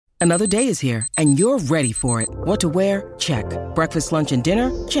Another day is here, and you're ready for it. What to wear? Check. Breakfast, lunch, and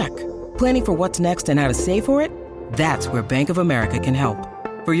dinner? Check. Planning for what's next and how to save for it? That's where Bank of America can help.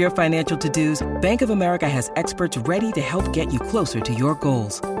 For your financial to-dos, Bank of America has experts ready to help get you closer to your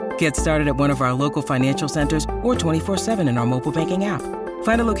goals. Get started at one of our local financial centers or 24/7 in our mobile banking app.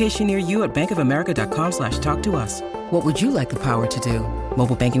 Find a location near you at bankofamerica.com/talktous. What would you like the power to do?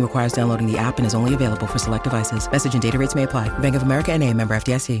 Mobile banking requires downloading the app and is only available for select devices. Message and data rates may apply. Bank of America N.A., member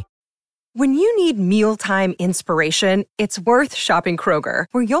FDIC. When you need mealtime inspiration, it's worth shopping Kroger,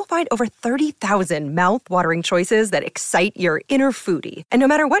 where you'll find over 30,000 mouth-watering choices that excite your inner foodie. And no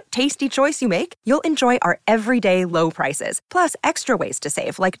matter what tasty choice you make, you'll enjoy our everyday low prices, plus extra ways to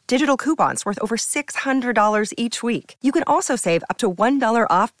save, like digital coupons worth over $600 each week. You can also save up to $1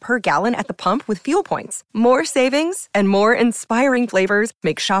 off per gallon at the pump with fuel points. More savings and more inspiring flavors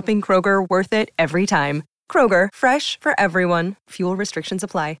make shopping Kroger worth it every time. Kroger, fresh for everyone. Fuel restrictions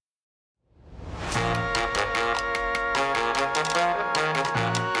apply.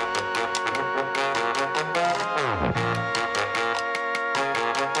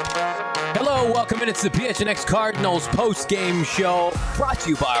 Welcome in. It's the PHNX Cardinals post-game show brought to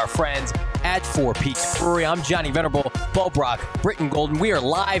you by our friends at Four Peaks Brewery. I'm Johnny Venerable, Bo Brock, Britton Golden. We are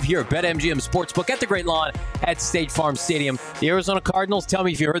live here at BetMGM Sportsbook at the Great Lawn at State Farm Stadium. The Arizona Cardinals, tell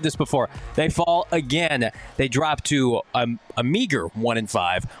me if you heard this before, they fall again. They drop to a meager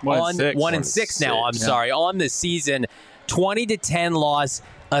 1-5. 1-6 now, I'm sorry, on the season. 20-10 loss.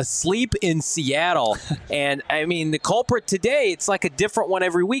 Asleep in Seattle. And, I mean, the culprit today, it's like a different one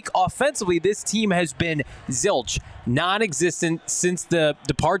every week. Offensively, this team has been zilch, non-existent since the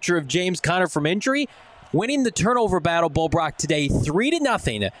departure of James Conner from injury. Winning the turnover battle, Bo Brock, today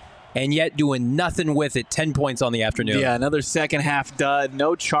 3-0, and yet doing nothing with it. 10 points on the afternoon. Yeah, another second half dud.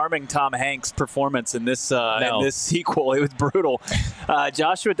 No charming Tom Hanks performance in this in this sequel. It was brutal.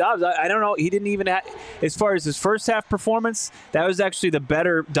 Joshua Dobbs, I don't know. He didn't even as far as his first half performance, that was actually the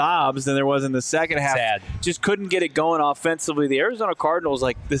better Dobbs than there was in the second half. Sad. Just couldn't get it going offensively. The Arizona Cardinals,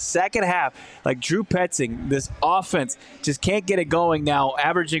 like the second half, like Drew Petzing, this offense just can't get it going now,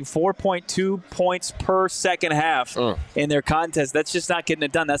 averaging 4.2 points per second half in their contest. That's just not getting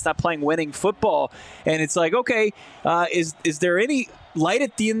it done. That's not playing winning football. And it's like, okay, is there any light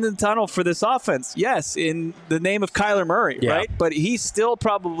at the end of the tunnel for this offense? Yes, in the name of Kyler Murray, right? But he's still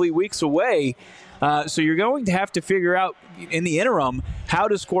probably weeks away. So you're going to have to figure out in the interim how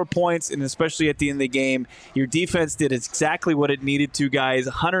to score points, and especially at the end of the game. Your defense did exactly what it needed to, guys.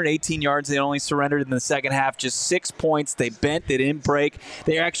 118 yards. They only surrendered in the second half. Just 6 points. They bent. They didn't break.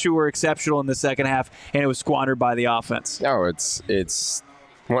 They actually were exceptional in the second half, and it was squandered by the offense. No, it's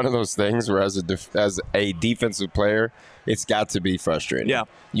one of those things where as a defensive player, it's got to be frustrating. Yeah.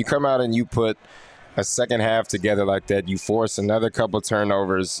 You come out and you put a second half together like that. You force another couple of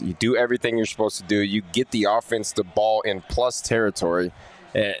turnovers. You do everything you're supposed to do. You get the offense the ball in plus territory.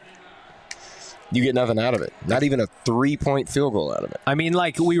 And you get nothing out of it. Not even a 3-point field goal out of it. I mean,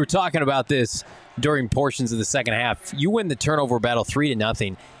 like we were talking about this during portions of the second half. You win the turnover battle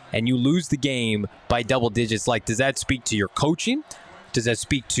 3-0, and you lose the game by double digits. Like, does that speak to your coaching? Does that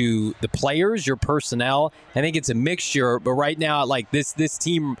speak to the players, your personnel? I think it's a mixture. But right now, like this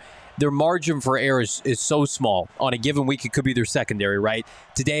team, their margin for error is so small. On a given week, it could be their secondary, right?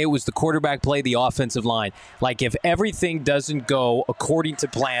 Today, it was the quarterback play, the offensive line. Like, if everything doesn't go according to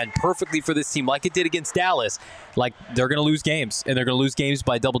plan perfectly for this team, like it did against Dallas, like, they're going to lose games, and they're going to lose games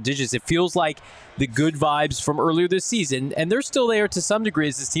by double digits. It feels like the good vibes from earlier this season, and they're still there to some degree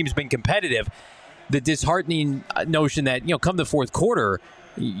as this team's been competitive. The disheartening notion that, come the fourth quarter,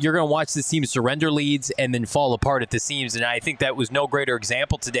 you're going to watch this team surrender leads and then fall apart at the seams. And I think that was no greater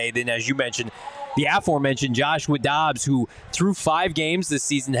example today than, as you mentioned, the aforementioned Joshua Dobbs, who through 5 games this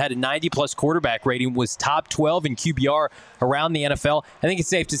season had a 90-plus quarterback rating, was top 12 in QBR around the NFL. I think it's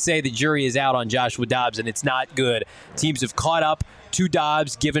safe to say the jury is out on Joshua Dobbs, and it's not good. Teams have caught up to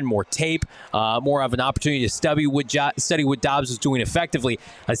Dobbs, given more tape, more of an opportunity to study what Dobbs was doing effectively.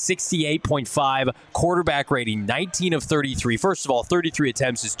 A 68.5 quarterback rating, 19 of 33. First of all, 33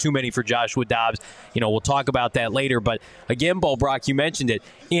 attempts is too many for Joshua Dobbs. We'll talk about that later. But again, Bo Brock, you mentioned it.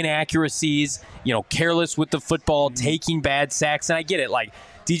 Inaccuracies, careless with the football, taking bad sacks. And I get it. Like,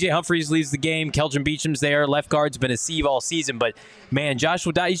 DJ Humphries leaves the game. Keldron Beacham's there. Left guard's been a sieve all season. But, man,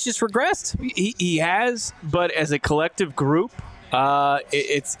 Joshua Dobbs, he's just regressed. He has, but as a collective group,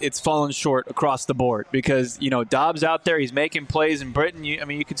 It's fallen short across the board because, Dobbs out there, he's making plays. And Britton,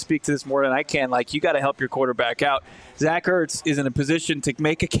 you can speak to this more than I can. Like, you got to help your quarterback out. Zach Ertz is in a position to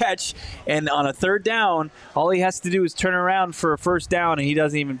make a catch, and on a third down, all he has to do is turn around for a first down, and he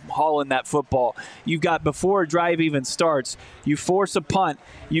doesn't even haul in that football. You've got, before a drive even starts, you force a punt.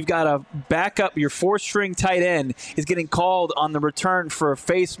 You've got a backup. Your four-string tight end is getting called on the return for a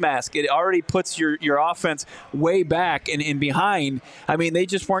face mask. It already puts your offense way back and behind. I mean, they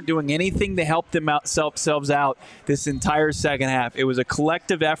just weren't doing anything to help themselves out this entire second half. It was a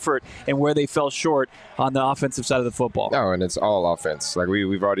collective effort and where they fell short on the offensive side of the football. No, and it's all offense. Like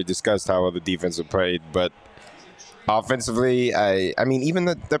we've already discussed how well the defense have played, but offensively, I mean, even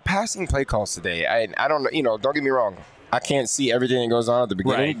the passing play calls today, I don't know, don't get me wrong. I can't see everything that goes on at the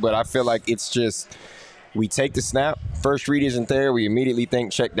beginning, but I feel like it's just we take the snap, first read isn't there, we immediately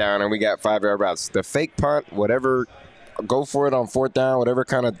think check down, and we got 5-yard routes. The fake punt, whatever, go for it on fourth down, whatever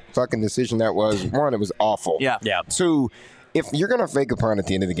kind of fucking decision that was. One, it was awful. Yeah. Two, if you're going to fake a punt at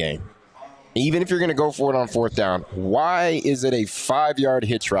the end of the game, even if you're going to go for it on fourth down, why is it a 5-yard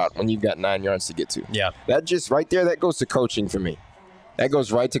hitch route when you've got 9 yards to get to? Yeah. That just right there, that goes to coaching for me. That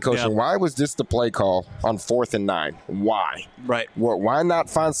goes right to coaching. Yeah. Why was this the play call on 4th and 9? Why? Right. Why not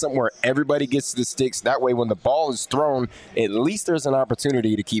find something where everybody gets to the sticks? That way, when the ball is thrown, at least there's an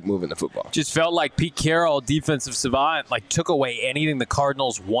opportunity to keep moving the football. Just felt like Pete Carroll, defensive savant, took away anything the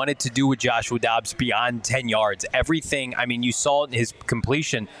Cardinals wanted to do with Joshua Dobbs beyond 10 yards. Everything, you saw it in his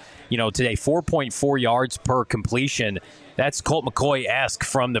completion, today, 4.4 yards per completion. That's Colt McCoy-esque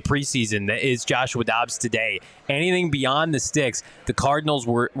from the preseason. That is Joshua Dobbs today. Anything beyond the sticks, the Cardinals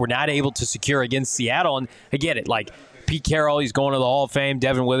were not able to secure against Seattle. And I get it. Pete Carroll, he's going to the Hall of Fame.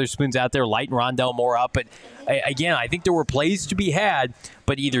 Devin Witherspoon's out there lighting Rondell Moore up. But again, I think there were plays to be had,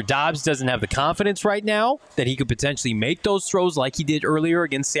 but either Dobbs doesn't have the confidence right now that he could potentially make those throws like he did earlier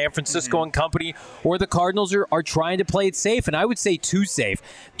against San Francisco and company, or the Cardinals are trying to play it safe, and I would say too safe.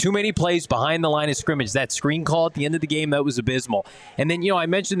 Too many plays behind the line of scrimmage. That screen call at the end of the game, that was abysmal. And then, I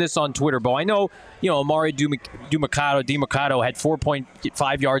mentioned this on Twitter, but I know, Amari DiMercato had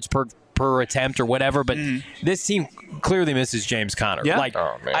 4.5 yards per attempt or whatever, but this team clearly misses James Conner. Yeah.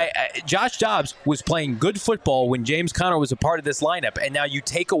 Josh Dobbs was playing good football when James Conner was a part of this lineup, and now you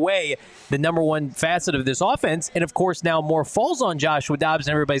take away the number one facet of this offense, and of course now more falls on Joshua Dobbs,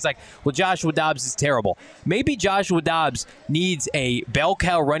 and everybody's like, well, Joshua Dobbs is terrible. Maybe Joshua Dobbs needs a bell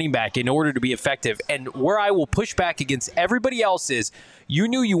cow running back in order to be effective, and where I will push back against everybody else is you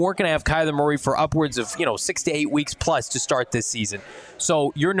knew you weren't going to have Kyler Murray for upwards of 6 to 8 weeks plus to start this season.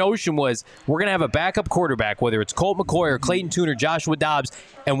 So your notion was we're going to have a backup quarterback, whether it's Colt McCoy or Clayton Tune or Joshua Dobbs,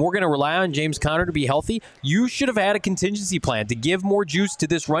 and we're going to rely on James Conner to be healthy. You should have had a contingency plan to give more juice to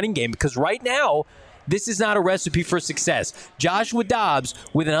this running game, because right now this is not a recipe for success. Joshua Dobbs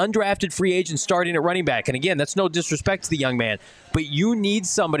with an undrafted free agent starting at running back. And again, that's no disrespect to the young man, but you need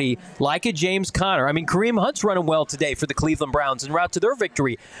somebody like a James Conner. Kareem Hunt's running well today for the Cleveland Browns en route to their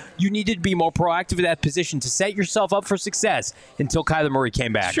victory. You needed to be more proactive in that position to set yourself up for succce until Kyler Murray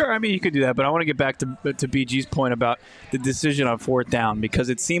came back. Sure, you could do that, but I want to get back to BG's point about the decision on fourth down, because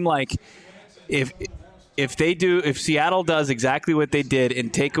it seemed like if Seattle does exactly what they did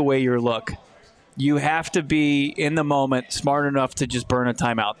and take away your look, you have to be in the moment smart enough to just burn a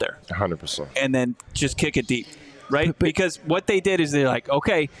timeout there. 100%. And then just kick it deep, right? Because what they did is they're like,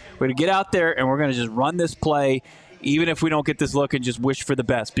 okay, we're going to get out there and we're going to just run this play even if we don't get this look and just wish for the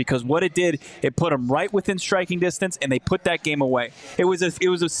best. Because what it did, it put them right within striking distance, and they put that game away. It was a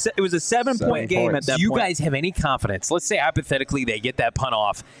 7-point game at that point. Do you guys have any confidence? Let's say hypothetically they get that punt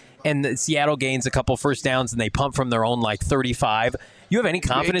off and Seattle gains a couple first downs and they punt from their own 35. You have any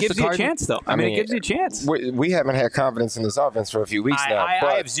confidence? It gives you a chance, though. It gives you a chance. We haven't had confidence in this offense for a few weeks now.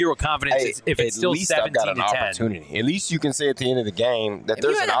 I have zero confidence if it's still 17 to 10. Opportunity. At least you can say at the end of the game that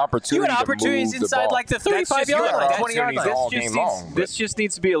there's an opportunity. You had opportunities inside the 35-yard line, 20-yard line. This just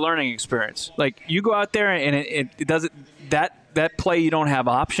needs to be a learning experience. You go out there and it doesn't that play. You don't have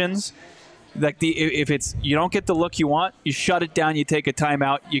options. If it's you don't get the look you want, you shut it down. You take a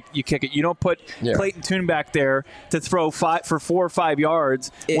timeout. You kick it. You don't put Clayton Tune back there to throw 4 or 5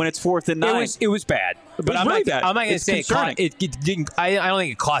 yards when it's 4th and 9. It was bad. But I'm not going to say it didn't. I don't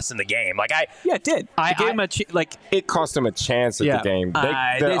think it cost him the game. It did. It cost him a chance at the game.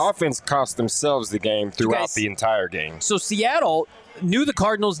 Their offense cost themselves the game throughout the entire game. So Seattle, knew the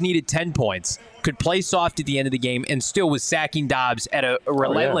Cardinals needed 10 points, could play soft at the end of the game, and still was sacking Dobbs at a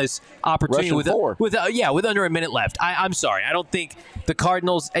relentless opportunity with under a minute left. I'm sorry. I don't think the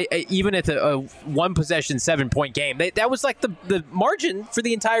Cardinals, even at a one-possession, 7-point game, that was like the margin for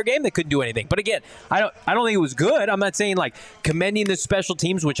the entire game. They couldn't do anything. But again, I don't think it was good. I'm not saying like commending the special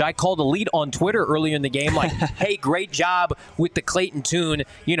teams, which I called elite on Twitter earlier in the game. Like, hey, great job with the Clayton Tune,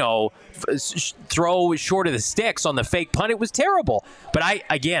 throw short of the sticks on the fake punt. It was terrible. But I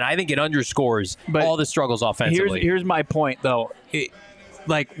think it underscores all the struggles offensively. Here's my point, though.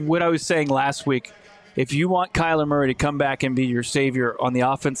 Like what I was saying last week, if you want Kyler Murray to come back and be your savior on the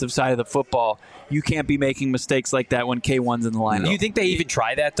offensive side of the football, you can't be making mistakes like that when K1's in the lineup. Do you think they even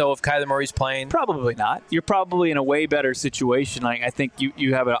try that, though, if Kyler Murray's playing? Probably not. You're probably in a way better situation. Like, I think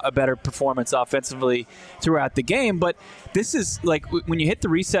you have a better performance offensively throughout the game. But this is like when you hit the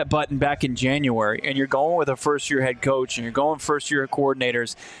reset button back in January and you're going with a first-year head coach and you're going first-year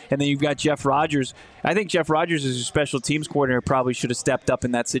coordinators, and then you've got Jeff Rodgers. I think Jeff Rodgers, as your special teams coordinator, probably should have stepped up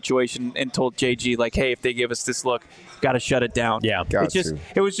in that situation and told JG, like, hey, if they give us this look, got to shut it down. Yeah,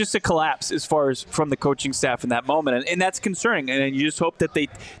 it was just a collapse as far as from the coaching staff in that moment, and that's concerning. And you just hope that they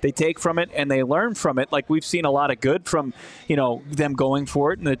take from it and they learn from it. Like we've seen a lot of good from them going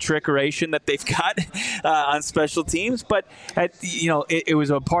for it and the trickeration that they've got on special teams. But it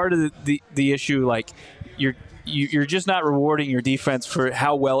was a part of the issue. Like you're just not rewarding your defense for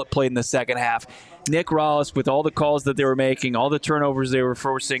how well it played in the second half. Nick Rollis, with all the calls that they were making, all the turnovers they were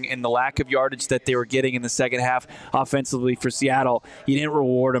forcing, and the lack of yardage that they were getting in the second half offensively for Seattle, you didn't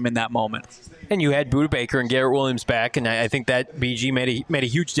reward them in that moment. And you had Budda Baker and Garrett Williams back, and I think that BG made a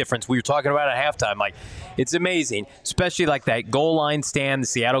huge difference. We were talking about it at halftime. Like, it's amazing, especially like that goal line stand.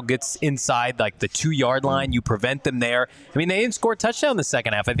 Seattle gets inside like the 2-yard line. You prevent them there. I mean, they didn't score a touchdown in the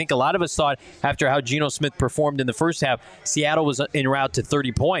second half. I think a lot of us thought after how Geno Smith performed in the first half, Seattle was en route to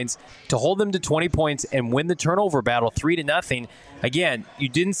 30 points. To hold them to 20 points and win the turnover battle 3-0. Again, you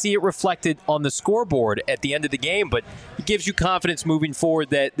didn't see it reflected on the scoreboard at the end of the game, but it gives you confidence moving forward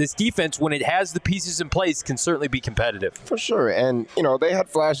that this defense, when it has the pieces in place, can certainly be competitive. For sure. And, they had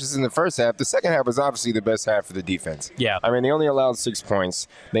flashes in the first half. The second half was obviously the best half for the defense. Yeah. I mean, they only allowed 6 points.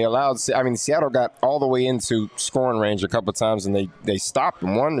 Seattle got all the way into scoring range a couple times, and they stopped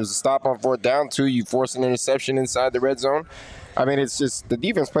them. One, there's a stop on 4th down. 2, you force an interception inside the red zone. I mean, it's just the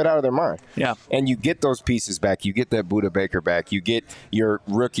defense played out of their mind. Yeah. And you get those pieces back. You get that Budda Baker back. You get your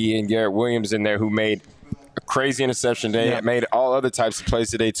rookie and Garrett Williams in there who made a crazy interception today. It made all other types of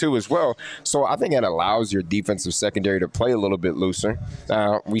plays today, too, as well. So I think that allows your defensive secondary to play a little bit looser.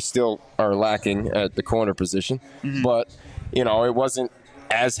 We still are lacking at the corner position. Mm-hmm. But, it wasn't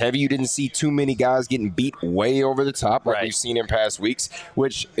as heavy. You didn't see too many guys getting beat way over the top like we've seen in past weeks,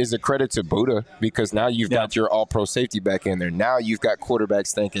 which is a credit to Budda because now you've got your all-pro safety back in there. Now you've got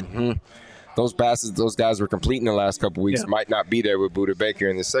quarterbacks thinking, those passes those guys were completing the last couple weeks might not be there with Budda Baker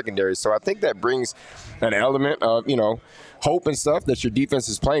in the secondary. So I think that brings an element of, hope and stuff that your defense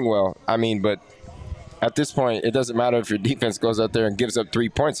is playing well. I mean, but at this point, it doesn't matter if your defense goes out there and gives up 3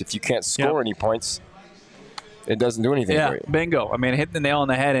 points. If you can't score any points, it doesn't do anything for you. Bingo. I mean, hit the nail on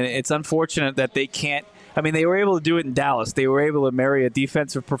the head, and it's unfortunate that they can't. I mean, they were able to do it in Dallas. They were able to marry a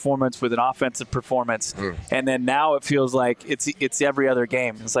defensive performance with an offensive performance, and then now it feels like it's every other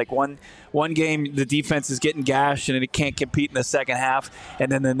game. It's like one game the defense is getting gashed and it can't compete in the second half,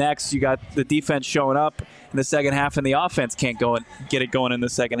 and then the next you got the defense showing up in the second half and the offense can't go and get it going in the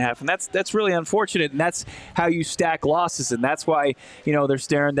second half, and that's really unfortunate. And that's how you stack losses, and that's why they're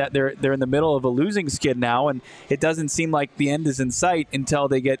staring that they're in the middle of a losing skid now, and it doesn't seem like the end is in sight until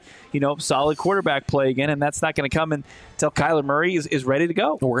they get solid quarterback play again, and that's not going to come until Kyler Murray is ready to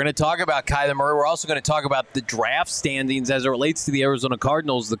go. We're going to talk about Kyler Murray. We're also going to talk about the draft standings as it relates to the Arizona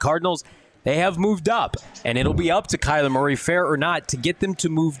Cardinals. The Cardinals, they have moved up, and it'll be up to Kyler Murray, fair or not, to get them to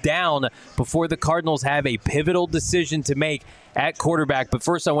move down before the Cardinals have a pivotal decision to make at quarterback. But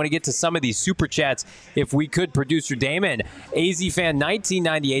first, I want to get to some of these Super Chats, if we could. Producer Damon, AZ Fan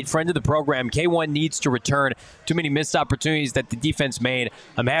 1998, friend of the program, K1 needs to return. Too many missed opportunities that the defense made.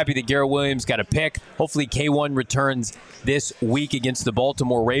 I'm happy that Garrett Williams got a pick. Hopefully K1 returns this week against the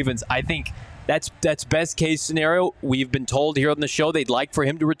Baltimore Ravens. I think that's best case scenario. We've been told here on the show they'd like for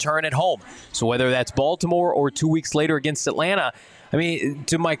him to return at home. So whether that's Baltimore or 2 weeks later against Atlanta, I mean,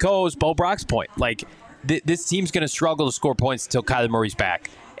 to my co-host Bo Brock's point, like this team's going to struggle to score points until Kyler Murray's back.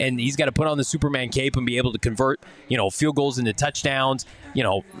 And he's got to put on the Superman cape and be able to convert, field goals into touchdowns,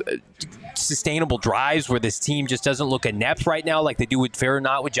 sustainable drives where this team just doesn't look inept right now like they do with fair or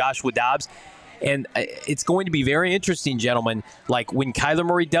not with Joshua Dobbs. And it's going to be very interesting, gentlemen. Like when Kyler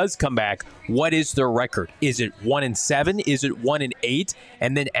Murray does come back, what is their record? Is it 1-7? Is it 1-8?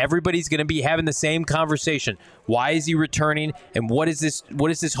 And then everybody's going to be having the same conversation. Why is he returning? And what is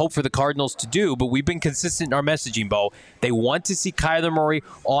this hope for the Cardinals to do? But we've been consistent in our messaging, Bo. They want to see Kyler Murray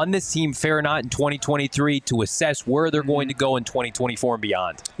on this team, fair or not, in 2023 to assess where they're going to go in 2024 and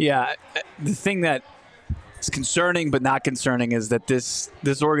beyond. Yeah, the thing that is concerning but not concerning is that this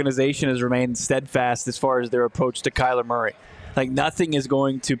organization has remained steadfast as far as their approach to Kyler Murray. Like nothing is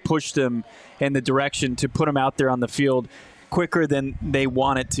going to push them in the direction to put him out there on the field quicker than they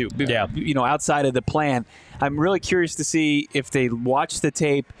want it to. Yeah. Outside of the plan. I'm really curious to see if they watch the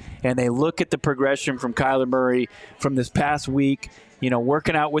tape and they look at the progression from Kyler Murray from this past week,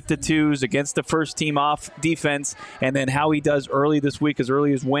 working out with the twos against the first team off defense, and then how he does early this week, as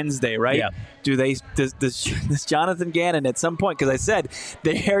early as Wednesday, right? Yeah. Does Jonathan Gannon at some point, because I said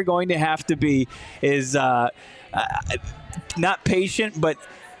they are going to have to be not patient, but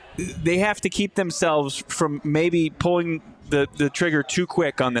they have to keep themselves from maybe pulling the trigger too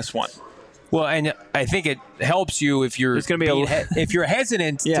quick on this one. Well, and I think it helps you if you're if you're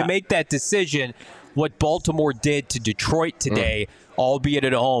hesitant to make that decision. What Baltimore did to Detroit today, albeit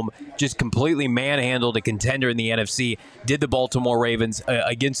at home, just completely manhandled a contender in the NFC. Did the Baltimore Ravens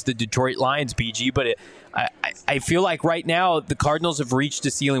against the Detroit Lions, BG? But I feel like right now the Cardinals have reached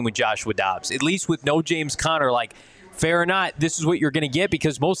a ceiling with Joshua Dobbs, at least with no James Conner. Like, fair or not, this is what you're going to get,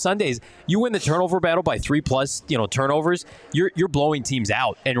 because most Sundays you win the turnover battle by 3+ turnovers, you're blowing teams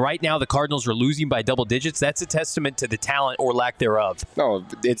out. And right now the Cardinals are losing by double digits. That's a testament to the talent or lack thereof. No,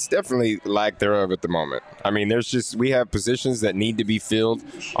 it's definitely lack thereof at the moment. I mean, we have positions that need to be filled,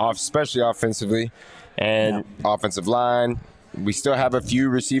 especially offensively and offensive line. We still have a few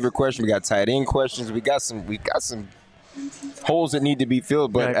receiver questions. We got tight end questions. We got some holes that need to be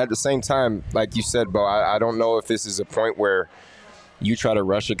filled, but at the same time, like you said, Bo, I don't know if this is a point where you try to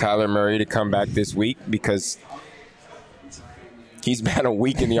rush a Kyler Murray to come back this week, because he's been a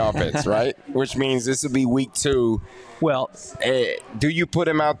week in the offense, right? Which means this will be week 2. Well, do you put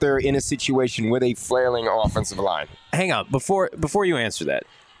him out there in a situation with a flailing offensive line? Hang on, before you answer that,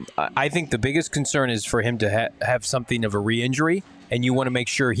 I think the biggest concern is for him to have something of a re-injury, and you want to make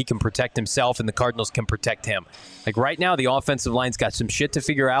sure he can protect himself and the Cardinals can protect him. Like right now, the offensive line's got some shit to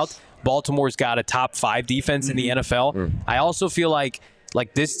figure out. Baltimore's got a top 5 defense in the NFL. I also feel like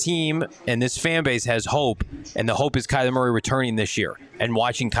this team and this fan base has hope, and the hope is Kyler Murray returning this year and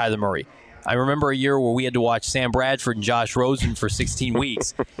watching Kyler Murray. I remember a year where we had to watch Sam Bradford and Josh Rosen for 16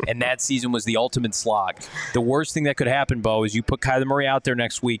 weeks, and that season was the ultimate slog. The worst thing that could happen, Bo, is you put Kyler Murray out there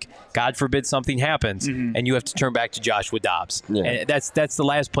next week, God forbid something happens, and you have to turn back to Joshua Dobbs. Yeah. And that's the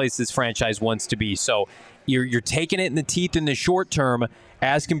last place this franchise wants to be. So you're taking it in the teeth in the short term,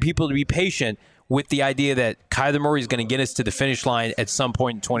 asking people to be patient with the idea that Kyler Murray is going to get us to the finish line at some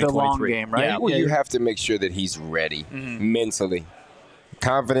point in 2023. The long game, right? Yeah, well, you have to make sure that he's ready mentally.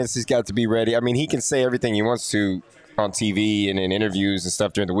 Confidence has got to be ready. I mean, he can say everything he wants to on TV and in interviews and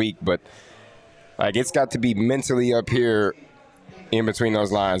stuff during the week, but it's got to be mentally up here in between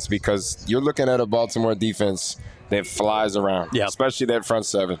those lines, because you're looking at a Baltimore defense that flies around, especially that front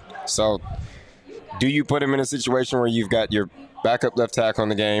 7. So do you put him in a situation where you've got your backup left tackle in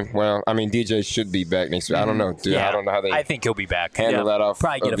the game? Well, I mean, DJ should be back next week. I don't know. I don't know how they I think he'll be back. handle that off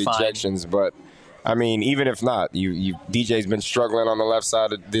Probably of ejections, but I mean, even if not, DJ's been struggling on the left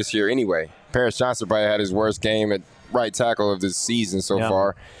side of this year anyway. Paris Johnson probably had his worst game at right tackle of this season so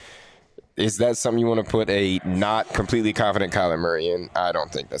far. Is that something you want to put a not completely confident Kyler Murray in? I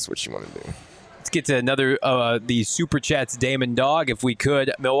don't think that's what you want to do. Let's get to another the Super Chats, Damon Dog, if we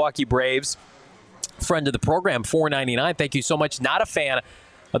could. Milwaukee Braves, friend of the program, $4.99. Thank you so much. Not a fan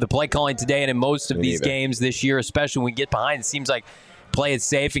of the play calling today and in most of these games this year, especially when we get behind. It seems like play it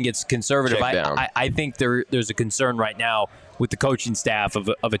safe and gets conservative. I think there's a concern right now with the coaching staff of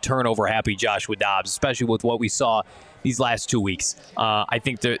a turnover-happy Joshua Dobbs, especially with what we saw these last 2 weeks. I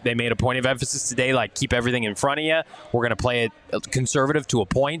think they made a point of emphasis today, like keep everything in front of you. We're going to play it conservative to a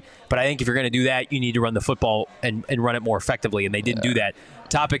point, but I think if you're going to do that, you need to run the football and run it more effectively, and they didn't do that.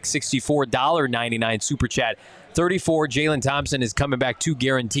 Topic $64, $1.99 Super Chat. 34, Jalen Thompson is coming back to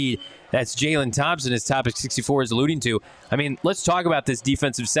guaranteed. That's Jalen Thompson, as Topic 64 is alluding to. I mean, let's talk about this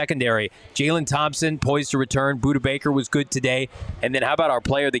defensive secondary. Jalen Thompson poised to return. Buda Baker was good today. And then how about our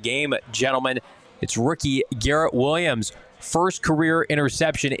player of the game, gentlemen? It's rookie Garrett Williams. First career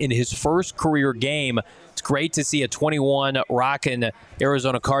interception in his first career game. It's great to see a 21 rockin'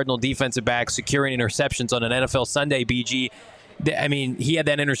 Arizona Cardinal defensive back securing interceptions on an NFL Sunday, BG. I mean, he had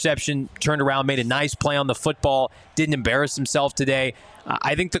that interception, turned around, made a nice play on the football, didn't embarrass himself today.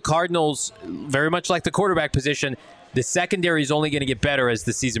 I think the Cardinals, very much like the quarterback position, the secondary is only going to get better as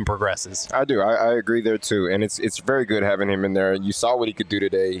the season progresses. I do. I agree there, too. And it's very good having him in there. You saw what he could do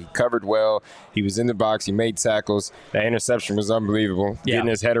today. He covered well. He was in the box. He made tackles. That interception was unbelievable. Yeah. Getting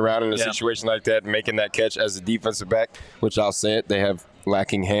his head around in a situation like that, making that catch as a defensive back, which I'll say it, they have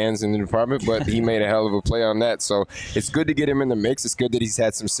lacking hands in the department, but he made a hell of a play on that. So it's good to get him in the mix. It's good that he's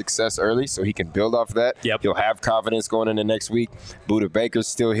had some success early so he can build off of that. Yep. He'll have confidence going into next week. Buda Baker's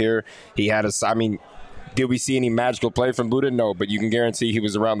still here. He had did we see any magical play from Buda? No, but you can guarantee he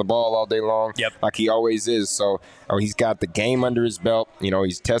was around the ball all day long, like he always is. So he's got the game under his belt.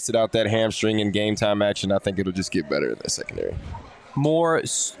 He's tested out that hamstring in game time action. I think it'll just get better in the secondary. Go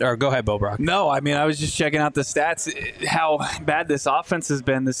ahead, Bo Brock. No, I mean, I was just checking out the stats, how bad this offense has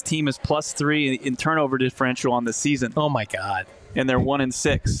been. This team is +3 in turnover differential on the season. Oh, my God. And they're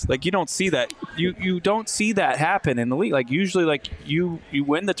 1-6. Like, you don't see that. You don't see that happen in the league. Like, usually, like, you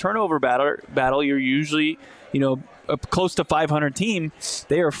win the turnover battle. You're usually, a close to 500 team.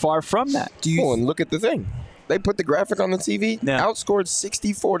 They are far from that. And look at the thing. They put the graphic on the TV, outscored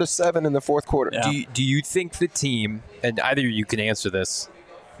 64-7 in the fourth quarter. Yeah. Do you think the team, and either you can answer this,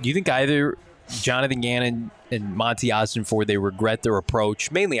 do you think either Jonathan Gannon and Monty Ossenford, they regret their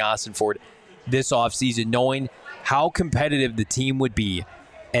approach, mainly Ossenford, this offseason, knowing how competitive the team would be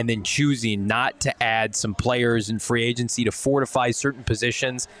and then choosing not to add some players in free agency to fortify certain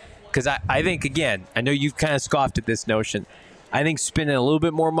positions? Because I think, again, I know you've kind of scoffed at this notion. I think spending a little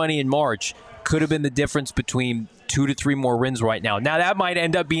bit more money in March could have been the difference between 2 to 3 more wins right now. Now, that might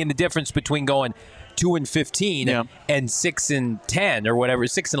end up being the difference between going 2-15 and 6-10 or whatever,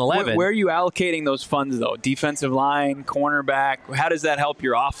 6-11. Where are you allocating those funds, though? Defensive line, cornerback? How does that help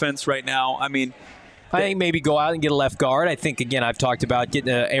your offense right now? I mean, I think maybe go out and get a left guard. I think, again, I've talked about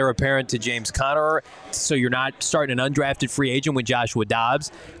getting an heir apparent to James Conner so you're not starting an undrafted free agent with Joshua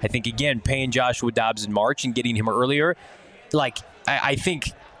Dobbs. I think, again, paying Joshua Dobbs in March and getting him earlier. Like, I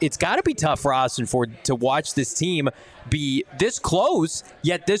think it's got to be tough for Ossenford to watch this team be this close,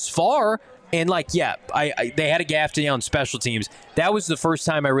 yet this far. And, they had a gaffe today on special teams. That was the first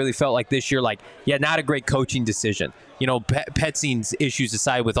time I really felt like this year, not a great coaching decision. Petzine's issues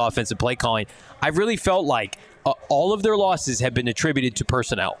aside with offensive play calling, I really felt like all of their losses have been attributed to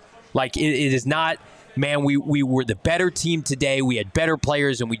personnel. Like, it is not, man, we were the better team today. We had better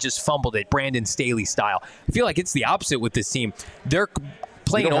players, and we just fumbled it, Brandon Staley style. I feel like it's the opposite with this team. They're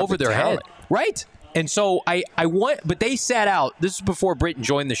playing over their head. Right? And so but they sat out. This is before Britton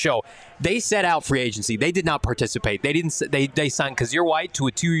joined the show. They set out free agency. They did not participate. They didn't. They signed Kazir White to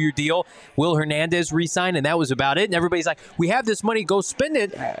a 2-year deal. Will Hernandez re-signed, and that was about it. And everybody's like, "We have this money, go spend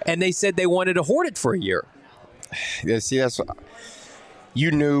it." And they said they wanted to hoard it for a year. Yeah, see, that's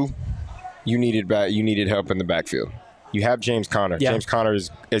you knew you needed help in the backfield. You have James Conner. Yeah. James Conner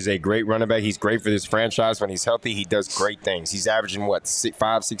is a great running back. He's great for this franchise. When he's healthy, he does great things. He's averaging,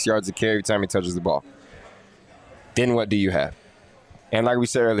 5-6 yards a carry every time he touches the ball. Then what do you have? And like we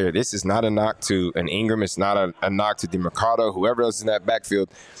said earlier, this is not a knock to an Ingram. It's not a knock to DeMarcado, whoever else is in that backfield.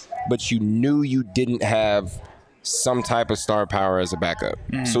 But you knew you didn't have some type of star power as a backup.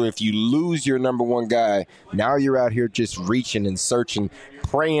 So if you lose your number one guy, now you're out here just reaching and searching,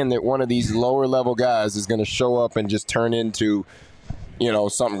 praying that one of these lower level guys is going to show up and just turn into,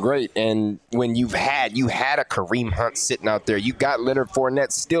 something great. And when you had a Kareem Hunt sitting out there, you got Leonard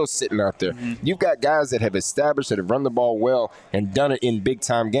Fournette still sitting out there. You've got guys that have established, that have run the ball well and done it in big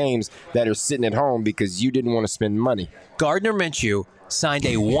time games that are sitting at home because you didn't want to spend money. Gardner Minshew signed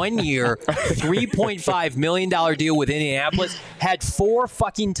a 1-year, $3.5 million deal with Indianapolis, had 4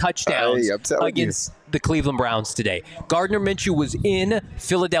 fucking touchdowns against the Cleveland Browns today. Gardner Minshew was in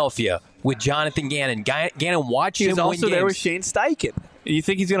Philadelphia with Jonathan Gannon. Gannon watched him win games. He was also there with Shane Steichen. You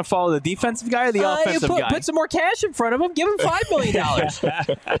think he's going to follow the defensive guy or the offensive guy? Put some more cash in front of him. Give him $5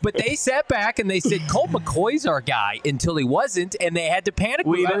 million. But they sat back and they said, Colt McCoy's our guy, until he wasn't, and they had to panic.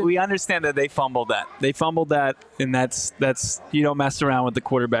 We understand that they fumbled that. And that's you don't mess around with the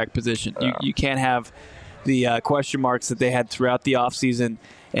quarterback position. You can't have the question marks that they had throughout the offseason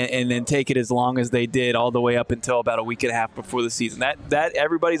and then take it as long as they did all the way up until about a week and a half before the season. That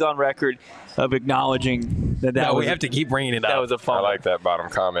everybody's on record of acknowledging that we have to keep bringing it up. That was a fumble. I like that bottom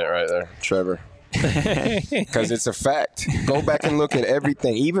comment right there, Trevor. Because it's a fact. Go back and look at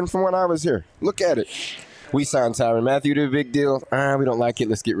everything, even from when I was here. Look at it. We signed Tyrann Mathieu to a big deal. We don't like it.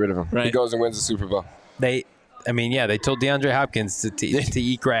 Let's get rid of him. Right. He goes and wins the Super Bowl. They told DeAndre Hopkins to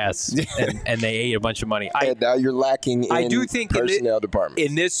eat grass, and they ate a bunch of money. And now you're lacking in personnel departments.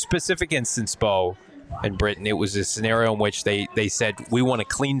 In this specific instance, Bo, and Britton, it was a scenario in which they said, we want a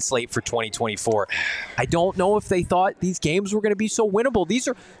clean slate for 2024. I don't know if they thought these games were going to be so winnable.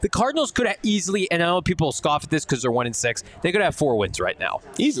 The Cardinals could have easily, and I know people scoff at this because they're 1-6, they could have 4 wins right now.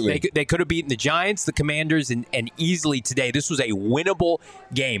 Easily. They could have beaten the Giants, the Commanders, and easily today. This was a winnable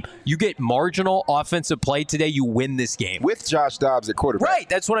game. You get marginal offensive play today, you win this game. With Josh Dobbs at quarterback. Right,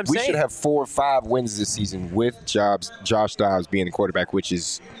 that's what I'm saying. We should have 4 or 5 wins this season with Josh Dobbs being the quarterback, which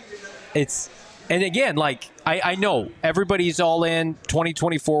is... And again, I know everybody's all in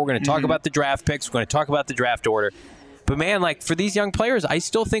 2024. We're going to talk about the draft picks. We're going to talk about the draft order. But, man, for these young players, I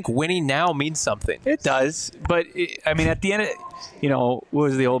still think winning now means something. It does. But, at the end, what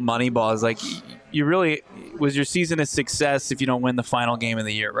was the old Moneyball? It's you really – was your season a success if you don't win the final game of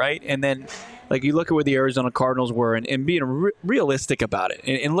the year, right? And then – you look at where the Arizona Cardinals were and being realistic about it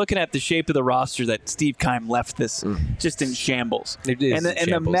and looking at the shape of the roster that Steve Keim left this just in shambles. It is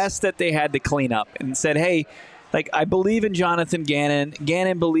and the mess that they had to clean up and said, hey, I believe in Jonathan Gannon.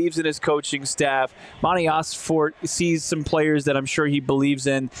 Gannon believes in his coaching staff. Monty Osfort sees some players that I'm sure he believes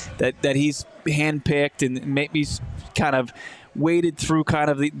in that he's handpicked and maybe kind of waded through kind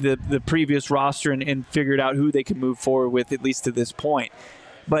of the previous roster and figured out who they can move forward with, at least to this point.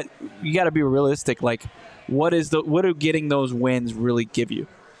 But you got to be realistic. What do getting those wins really give you?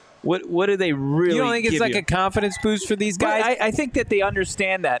 What do they really? You don't think it's a confidence boost for these guys? I think that they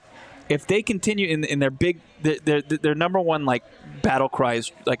understand that if they continue in their big, their number one battle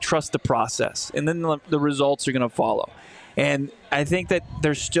cries trust the process, and then the results are going to follow. And I think that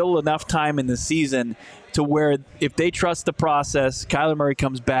there's still enough time in the season to where if they trust the process, Kyler Murray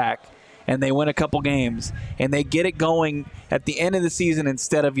comes back. And they win a couple games, and they get it going at the end of the season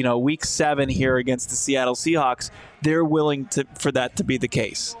instead of week 7 here against the Seattle Seahawks. They're willing for that to be the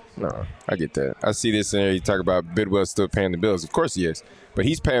case. No, I get that. I see this scenario. You talk about Bidwell still paying the bills. Of course he is, but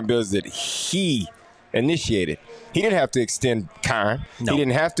he's paying bills that he initiated. He didn't have to extend Khan. No. He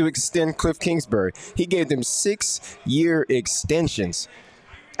didn't have to extend Cliff Kingsbury. He gave them 6-year extensions.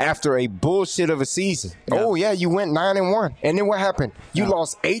 After a bullshit of a season. Yeah. Oh, yeah, you went 9-1. And then what happened? You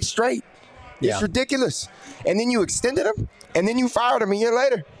lost 8 straight. It's ridiculous. And then you extended him, and then you fired him a year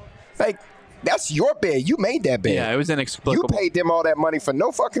later. That's your bed. You made that bed. Yeah, it was inexplicable. You paid them all that money for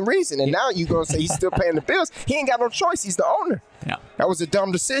no fucking reason, and now you're going to say he's still paying the bills. He ain't got no choice. He's the owner. Yeah. That was a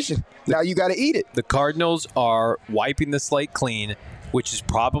dumb decision. Now you got to eat it. The Cardinals are wiping the slate clean, which is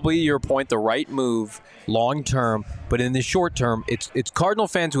probably, your point, the right move long term. But in the short term, it's Cardinal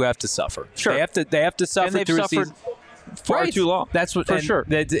fans who have to suffer. Sure, they have to suffer and they've through suffered a season far too long. That's what for sure.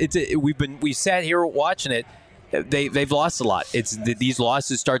 We sat here watching it. They've lost a lot. These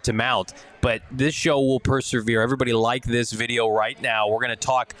losses start to mount, but this show will persevere. Everybody like this video right now. We're going to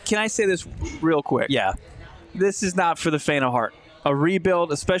talk. Can I say this real quick? Yeah. This is not for the faint of heart. A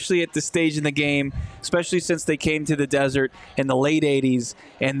rebuild, especially at this stage in the game, especially since they came to the desert in the late 80s,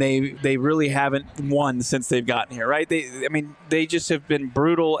 and they really haven't won since they've gotten here, right? They just have been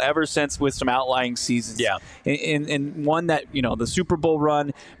brutal ever since with some outlying seasons. Yeah. And one that, the Super Bowl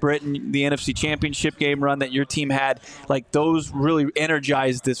run, Britain, the NFC Championship game run that your team had, those really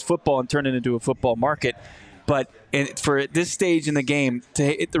energized this football and turned it into a football market. But for at this stage in the game to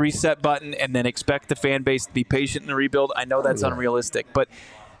hit the reset button and then expect the fan base to be patient in the rebuild, I know that's unrealistic. But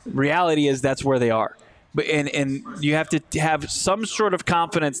reality is that's where they are. But and you have to have some sort of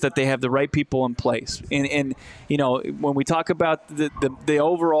confidence that they have the right people in place. And when we talk about the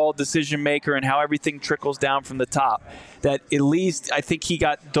overall decision maker and how everything trickles down from the top, that at least I think he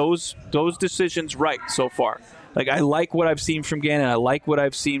got those decisions right so far. I like what I've seen from Gannon. I like what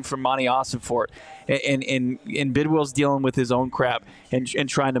I've seen from Monty Ossenfort. And Bidwell's dealing with his own crap and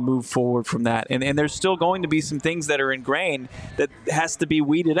trying to move forward from that. And there's still going to be some things that are ingrained that has to be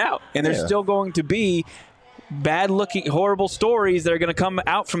weeded out. And there's still going to be bad-looking, horrible stories that are going to come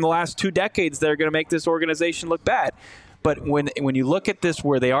out from the last 2 decades that are going to make this organization look bad. But when you look at this,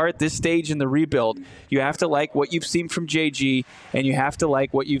 where they are at this stage in the rebuild, you have to like what you've seen from JG, and you have to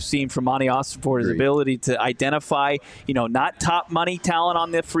like what you've seen from Monty Ossenfort's ability to identify, not top money talent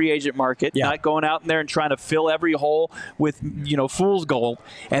on the free agent market, not going out in there and trying to fill every hole with, fool's gold,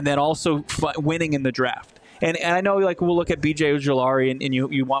 and then also winning in the draft. And I know, we'll look at B.J. Ojulari, and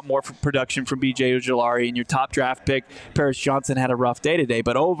you want more production from B.J. Ojulari, and your top draft pick, Paris Johnson, had a rough day today.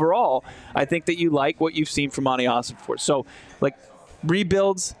 But overall, I think that you like what you've seen from Monty Ossenfort. So,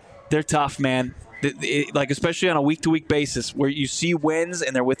 rebuilds, they're tough, man. Especially on a week-to-week basis, where you see wins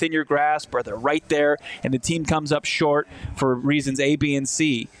and they're within your grasp, or they're right there, and the team comes up short for reasons A, B, and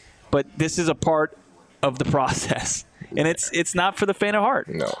C. But this is a part of the process, and it's not for the faint of heart.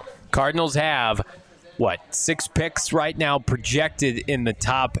 No. Cardinals have 6 picks right now projected in the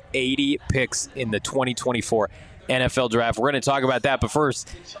top 80 picks in the 2024 NFL Draft. We're going to talk about that, but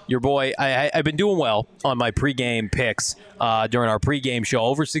first, your boy, I've been doing well on my pregame picks during our pregame show,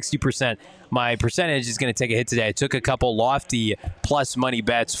 over 60%. My percentage is going to take a hit today. I took a couple lofty plus money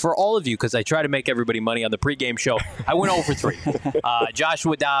bets for all of you because I try to make everybody money on the pregame show. I went over 3.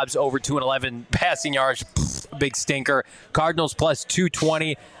 Joshua Dobbs over 211 passing yards, big stinker. Cardinals plus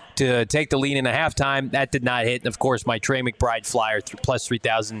 220 to take the lead in a halftime. That did not hit. And, of course, my Trey McBride flyer plus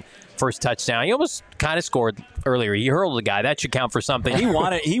 3,000 first touchdown. He almost kind of scored earlier. He hurled the guy. That should count for something. He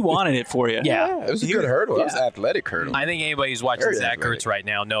wanted it for you. Yeah. It was a good hurdle. It was an athletic hurdle. I think anybody who's watching Zach Ertz right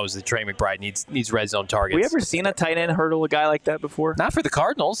now knows that Trey McBride needs red zone targets. We ever seen a tight end hurdle a guy like that before? Not for the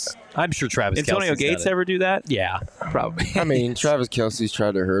Cardinals. I'm sure Travis Antonio Kelce's Gates ever do that? Yeah. Probably. I mean, Travis Kelce's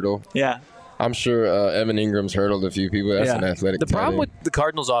tried to hurdle. Yeah. I'm sure Evan Ingram's hurdled a few people. That's an athletic The problem tight end. with the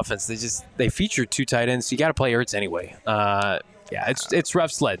Cardinals offense, they feature 2 tight ends. You got to play Ertz anyway. It's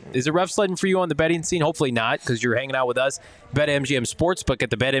rough sledding. Is it rough sledding for you on the betting scene? Hopefully not, because you're hanging out with us. BetMGM Sportsbook at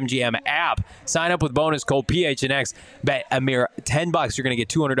the BetMGM app. Sign up with bonus code PHNX. Bet a mere $10. You're going to get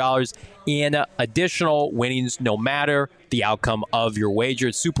 $200 in additional winnings, no matter the outcome of your wager.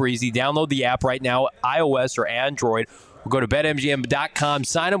 It's super easy. Download the app right now, iOS or Android. Or go to BetMGM.com.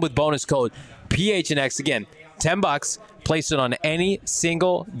 Sign up with bonus code PHNX. Again, $10. Place it on any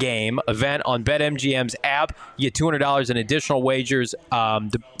single game event on BetMGM's app. You get $200 in additional wagers, no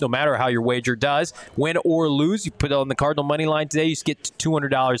matter how your wager does. Win or lose, you put it on the Cardinal money line today, you get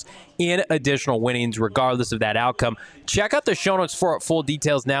 $200 in additional winnings, regardless of that outcome. Check out the show notes for full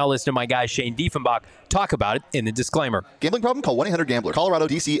details now. Listen to my guy Shane Diefenbach talk about it in the disclaimer. Gambling problem? Call 1-800-GAMBLER. Colorado,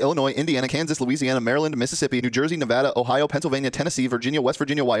 D.C., Illinois, Indiana, Kansas, Louisiana, Maryland, Mississippi, New Jersey, Nevada, Ohio, Pennsylvania, Tennessee, Virginia, West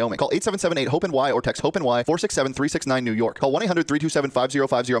Virginia, Wyoming. Call 877-8-HOPE-NY or text HOPE-NY 467-369 New York. Call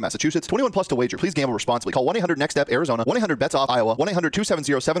 1-800-327-5050 Massachusetts. 21 plus to wager. Please gamble responsibly. Call 1-800-NEXT-STEP Arizona. 1-800-BETS-OFF Iowa.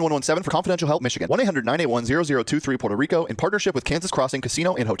 1-800-270-7117 for confidential help Michigan. 1-800-981-0023 Puerto Rico in partnership with Kansas Crossing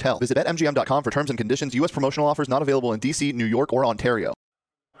Casino and Hotel. Visit BetMGM.com for terms and conditions. U.S. promotional offers not available in D.C., New York, or Ontario.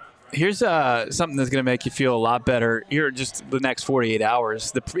 Here's something that's going to make you feel a lot better here in just the next 48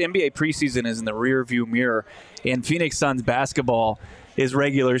 hours. The NBA preseason is in the rearview mirror, and Phoenix Suns basketball is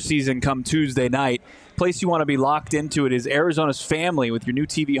regular season come Tuesday night. Place you want to be locked into it is Arizona's Family with your new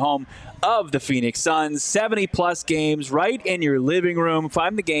TV home of the Phoenix Suns. 70-plus games right in your living room.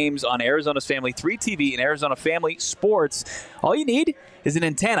 Find the games on Arizona's Family 3 TV and Arizona Family Sports. All you need is an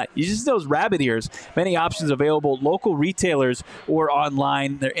antenna. You just those rabbit ears. Many options available, local retailers or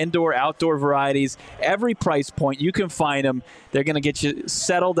online. They're indoor, outdoor varieties. Every price point, you can find them. They're going to get you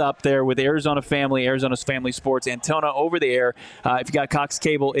settled up there with Arizona Family, Arizona's Family Sports, antenna over the air. If you got Cox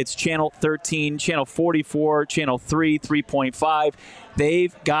Cable, it's channel 13, channel 44, channel 3, 3.5.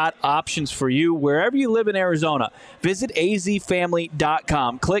 They've got options for you wherever you live in Arizona. Visit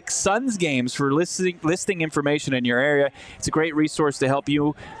azfamily.com. Click Suns Games for listing information in your area. It's a great resource to help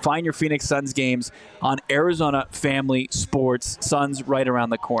you find your Phoenix Suns games on Arizona Family Sports. Suns right around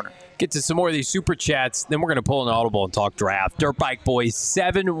the corner. Get to some more of these super chats. Then we're going to pull an audible and talk draft. Dirt Bike Boys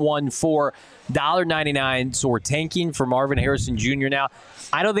 714 $1.99. So we're tanking for Marvin Harrison Jr. now.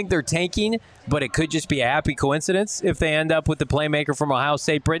 I don't think they're tanking, but it could just be a happy coincidence if they end up with the playmaker from Ohio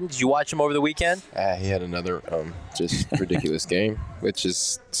State. Britton, did you watch him over the weekend? He had another just ridiculous game, which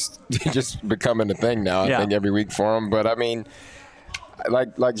is just becoming a thing now, I think, every week for him. But, I mean,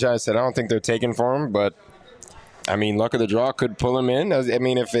 like John said, I don't think they're taking for him, but I mean, luck of the draw could pull him in. I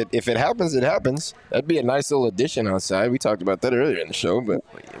mean, if it happens, it happens. That'd be a nice little addition outside. We talked about that earlier in the show. But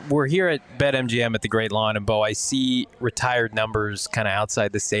we're here at BetMGM at the Great Lawn and Bo. I see retired numbers kind of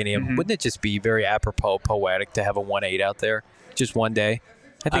outside the stadium. Mm-hmm. Wouldn't it just be very apropos, poetic to have a 1-8 out there just one day?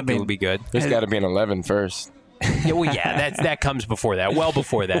 I think it would be good. There's got to be an 11 first. That comes before that, well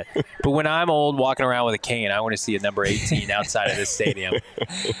before that. But when I'm old, walking around with a cane, I want to see a number 18 outside of this stadium.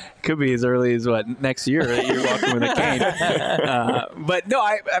 Could be as early as next year you're walking with a cane. But no,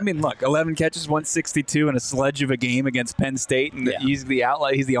 I mean, look, 11 catches, 162, and a sledge of a game against Penn State, and he's the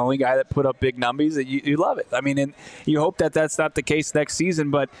outlet. He's the only guy that put up big numbers. You love it. I mean, and you hope that that's not the case next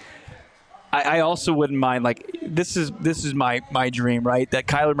season, but I also wouldn't mind, like, this is my dream, right? That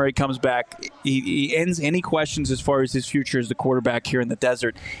Kyler Murray comes back. He ends any questions as far as his future as the quarterback here in the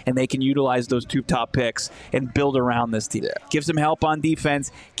desert, and they can utilize those 2 top picks and build around this team. Yeah. Gives them help on defense,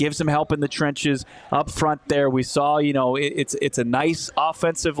 gives them help in the trenches up front there. We saw, it's a nice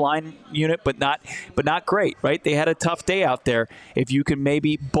offensive line unit, but not great, right? They had a tough day out there. If you can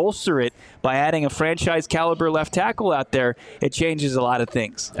maybe bolster it by adding a franchise caliber left tackle out there, it changes a lot of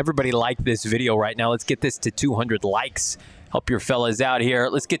things. Everybody liked this video right now. Let's get this to 200 likes. help your fellas out here.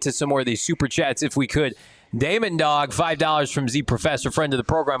 Let's get to some more of these super chats if we could. Damon Dog, $5 from Z Professor, friend of the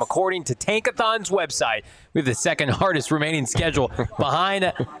program. According to Tankathon's website, we have the second hardest remaining schedule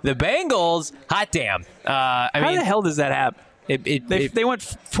behind the Bengals. Hot damn. How the hell does that happen? They went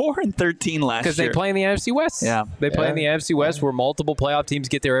 4-13 last year. Because they play in the NFC West. Yeah. They play in the NFC West where multiple playoff teams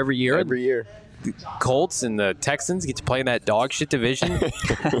get there every year. Every year. The Colts and the Texans get to play in that dog shit division.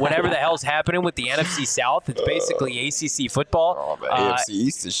 Whatever the hell's happening with the NFC South, it's basically ACC football. Oh, man, AFC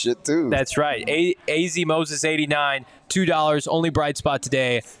East is shit, too. That's right. AZ Moses 89, $2. Only bright spot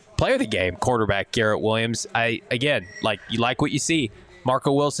today. Player of the game, quarterback Garrett Williams. You like what you see.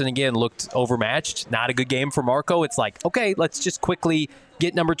 Marco Wilson, again, looked overmatched. Not a good game for Marco. It's like, okay, let's just quickly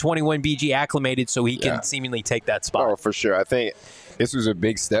get number 21 BG acclimated so he can seemingly take that spot. Oh, for sure. I think this was a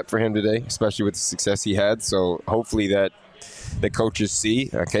big step for him today, especially with the success he had. So hopefully that the coaches see,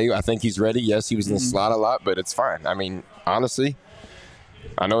 okay, I think he's ready. Yes, he was in the slot a lot, but it's fine. I mean, honestly,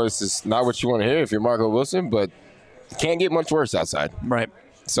 I know this is not what you want to hear if you're Marco Wilson, but it can't get much worse outside. Right.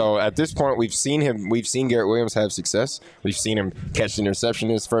 So at this point, we've seen Garrett Williams have success. We've seen him catch an interception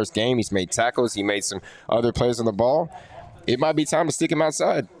in his first game. He's made tackles. He made some other plays on the ball. It might be time to stick him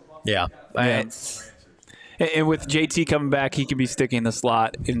outside. Yeah. And with JT coming back, he can be sticking in the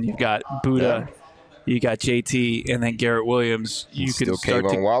slot. And you've got Buddha, you got JT, and then Garrett Williams. You still can start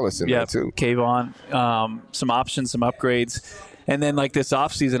Kayvon Wallace in there too. Kayvon, some options, some upgrades. And then like this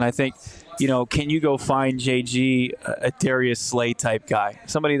offseason, I think, can you go find JG a Darius Slay type guy?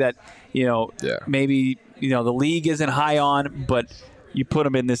 Somebody that, maybe, the league isn't high on, but you put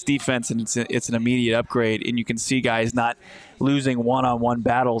him in this defense and it's an immediate upgrade. And you can see guys not losing one-on-one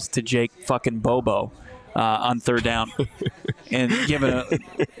battles to Jake fucking Bobo on third down and giving an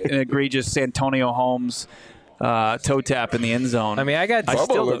egregious Santonio Holmes toe tap in the end zone. I mean,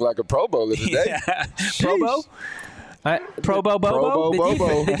 Bobo looked like a Pro Bowler today. Yeah. Pro Bowl? Pro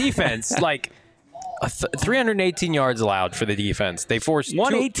Bobo? The defense, 318 yards allowed for the defense. They forced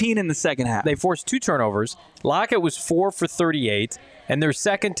 118 in the second half. They forced 2 turnovers. Lockett was 4 for 38, and their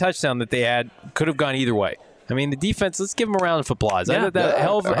second touchdown that they had could have gone either way. I mean, the defense, let's give them a round of applause. Yeah.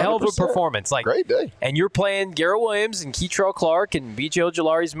 Hell of a performance. Great day. And you're playing Garrett Williams and Keitrell Clark and B.J.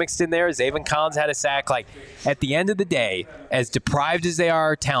 Ojolari's mixed in there. Zaven Collins had a sack. At the end of the day, as deprived as they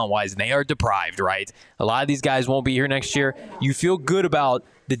are talent-wise, and they are deprived, right? A lot of these guys won't be here next year. You feel good about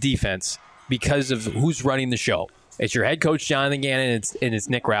the defense because of who's running the show. It's your head coach, Jonathan Gannon, and it's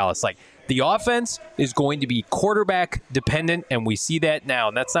Nick Rallis. The offense is going to be quarterback dependent, and we see that now.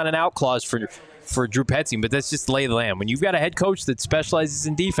 And that's not an out clause for Drew Petzing, but that's just the lay of the land. When you've got a head coach that specializes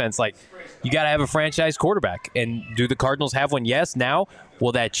in defense, you got to have a franchise quarterback. And do the Cardinals have one? Yes. Now,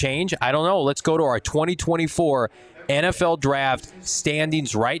 will that change? I don't know. Let's go to our 2024 NFL Draft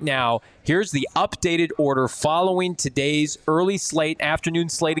standings right now. Here's the updated order following today's early slate, afternoon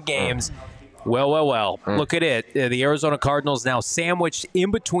slate of games. Well. Look at it. The Arizona Cardinals now sandwiched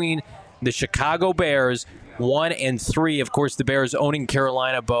in between the Chicago Bears, 1 and 3. Of course, the Bears owning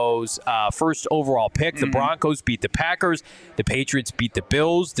Carolina Bo's first overall pick. The Broncos beat the Packers. The Patriots beat the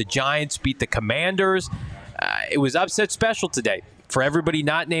Bills. The Giants beat the Commanders. It was upset special today. For everybody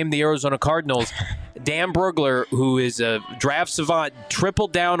not named the Arizona Cardinals, Dan Brugler, who is a draft savant,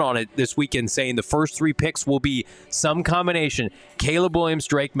 tripled down on it this weekend, saying the first 3 picks will be some combination. Caleb Williams,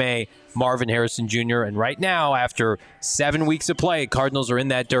 Drake May, Marvin Harrison Jr. And right now, after 7 weeks of play, Cardinals are in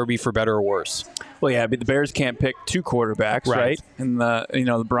that derby for better or worse. Well, yeah, but the Bears can't pick 2 quarterbacks, right? And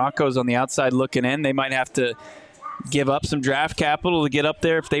the Broncos on the outside looking in, they might have to give up some draft capital to get up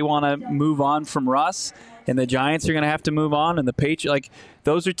there if they want to move on from Russ. And the Giants are going to have to move on. And the Patriots,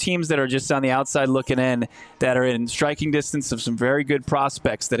 those are teams that are just on the outside looking in, that are in striking distance of some very good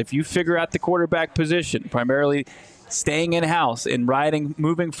prospects, that if you figure out the quarterback position, primarily staying in-house and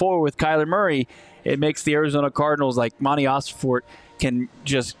moving forward with Kyler Murray, it makes the Arizona Cardinals, Monty Osfort, can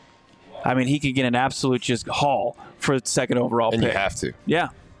just, he can get an absolute just haul for the second overall pick. And you have to. Yeah.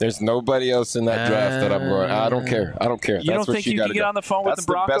 There's nobody else in that draft that I'm going, I don't care. You don't think you can get on the phone with the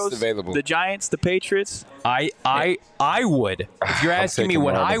Broncos, the Giants, the Patriots? I would. If you're asking me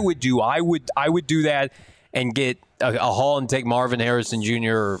what I would do, I would do that and get a haul and take Marvin Harrison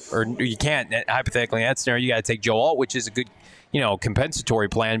Jr. or you can't, hypothetically, in that scenario, you got to take Joe Alt, which is a good, compensatory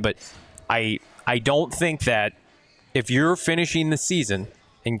plan. But I don't think that if you're finishing the season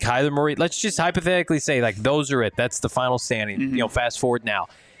and Kyler Murray, let's just hypothetically say those are it. That's the final standing. Fast forward now.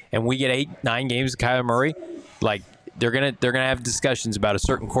 And we get 8-9 games of Kyler Murray, they're gonna have discussions about a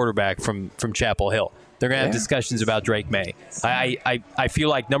certain quarterback from Chapel Hill. They're gonna have discussions about Drake May. I feel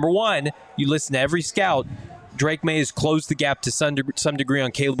like, number one, you listen to every scout. Drake May has closed the gap to some degree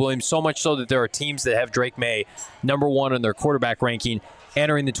on Caleb Williams, so much so that there are teams that have Drake May number 1 in their quarterback ranking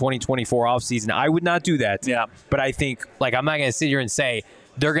entering the 2024 offseason. I would not do that. Yeah. But I think, like, I'm not going to sit here and say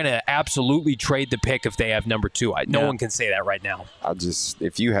they're going to absolutely trade the pick if they have number 2. No one can say that right now.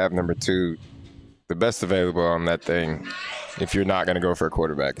 If you have number 2, the best available on that thing, if you're not going to go for a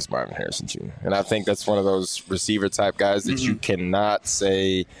quarterback, is Marvin Harrison Jr. And I think that's one of those receiver-type guys that you cannot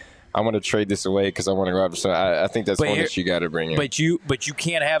say, I want to trade this away because I want to go after. I think that's one that you got to bring in. But you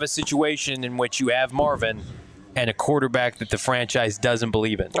can't have a situation in which you have Marvin and a quarterback that the franchise doesn't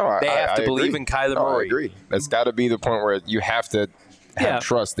believe in. No, they have to believe in Kyler Murray. I agree. That's got to be the point where you have to have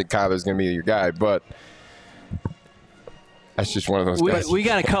trust that Kyler's going to be your guy. But that's just one of those things. We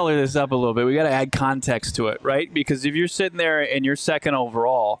got to color this up a little bit. We got to add context to it, right? Because if you're sitting there and you're second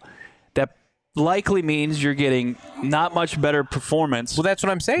overall, that likely means you're getting not much better performance. Well, that's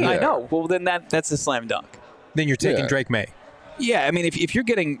what I'm saying. I know. Well, then that's a slam dunk. Then you're taking Drake May. Yeah, I mean, if you're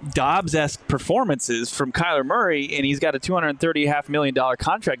getting Dobbs-esque performances from Kyler Murray and he's got a $230.5 million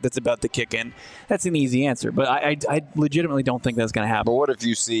contract that's about to kick in, that's an easy answer. But I legitimately don't think that's going to happen. But what if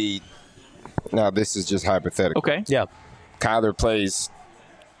you see, now this is just hypothetical. Okay. Yeah. Kyler plays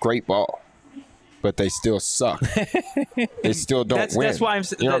great ball, but they still suck. They still don't win. That's why I'm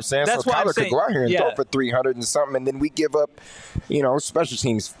saying. You know what I'm saying? That's so why Kyler could go out here and throw for 300 and something, and then we give up. Special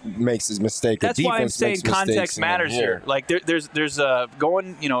teams makes his mistake. That's why I'm saying context matters here. Like there's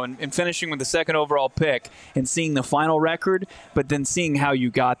going, and finishing with the second overall pick and seeing the final record, but then seeing how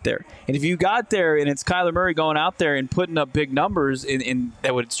you got there. And if you got there and it's Kyler Murray going out there and putting up big numbers, in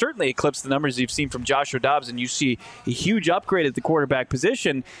that would certainly eclipse the numbers you've seen from Joshua Dobbs, and you see a huge upgrade at the quarterback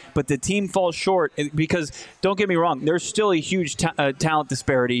position, but the team falls short because don't get me wrong, there's still a huge talent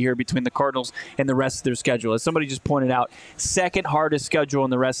disparity here between the Cardinals and the rest of their schedule. As somebody just pointed out, second hardest schedule in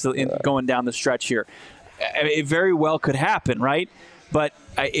the rest of going down the stretch here. It very well could happen, right? But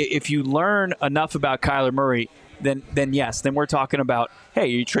if you learn enough about Kyler Murray, then yes, then we're talking about, hey, are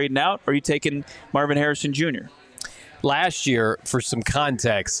you trading out or are you taking Marvin Harrison Jr.? Last year, for some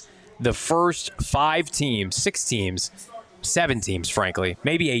context, the first 6 teams, 7 teams, frankly,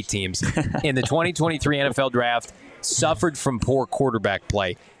 maybe 8 teams in the 2023 NFL Draft suffered from poor quarterback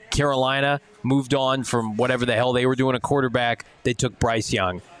play. Carolina moved on from whatever the hell they were doing at quarterback. They took Bryce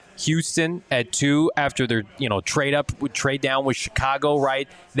Young. Houston at 2 after their trade down with Chicago, right?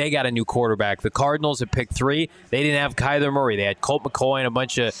 They got a new quarterback. The Cardinals at pick 3, they didn't have Kyler Murray. They had Colt McCoy and a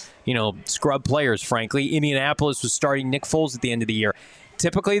bunch of scrub players, frankly. Indianapolis was starting Nick Foles at the end of the year.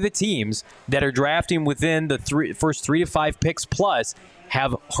 Typically the teams that are drafting within the first 3 to 5 picks plus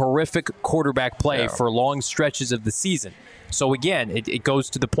have horrific quarterback play for long stretches of the season. So again, it goes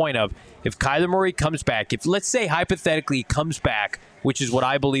to the point of if Kyler Murray comes back, if let's say hypothetically he comes back, which is what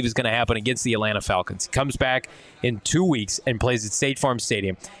I believe is going to happen against the Atlanta Falcons. He comes back in 2 weeks and plays at State Farm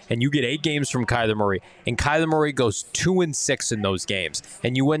Stadium, and you get 8 games from Kyler Murray, and Kyler Murray goes 2-6 in those games,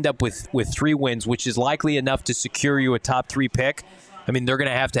 and you end up with 3 wins, which is likely enough to secure you a top 3 pick. I mean, they're going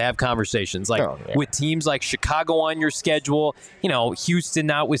to have conversations. With teams like Chicago on your schedule, Houston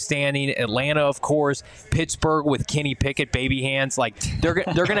notwithstanding, Atlanta, of course, Pittsburgh with Kenny Pickett, baby hands. They're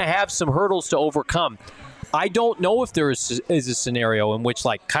going to have some hurdles to overcome. I don't know if there is a scenario in which,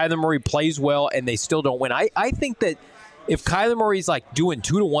 Kyler Murray plays well and they still don't win. I think that if Kyler Murray's, doing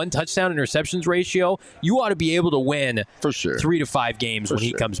 2-to-1 touchdown interceptions ratio, you ought to be able to win for sure 3 to 5 games when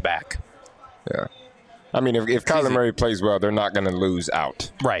he comes back. Yeah. I mean, if Kyler Murray plays well, they're not going to lose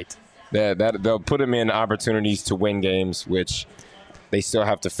out. Right. They'll put him in opportunities to win games, which they still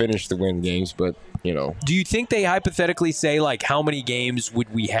have to finish the win games, but, Do you think they hypothetically say, how many games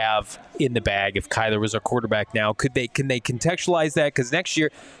would we have in the bag if Kyler was our quarterback now? Can they contextualize that? Because next year,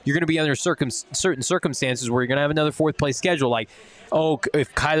 you're going to be under certain circumstances where you're going to have another 4th-place schedule.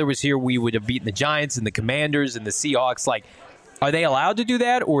 If Kyler was here, we would have beaten the Giants and the Commanders and the Seahawks. Are they allowed to do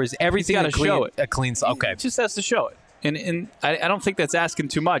that, or is everything a clean? Okay, he just has to show it, and I don't think that's asking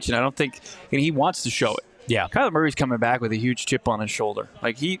too much, and I don't think he wants to show it. Yeah, Kyler Murray's coming back with a huge chip on his shoulder.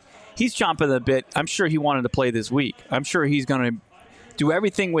 He's chomping the bit. I'm sure he wanted to play this week. I'm sure he's going to do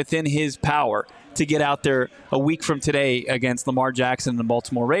everything within his power to get out there a week from today against Lamar Jackson and the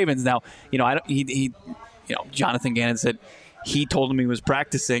Baltimore Ravens. Now, Jonathan Gannon said he told him he was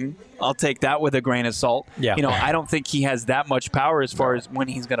practicing. I'll take that with a grain of salt. Yeah. I don't think he has that much power as far as when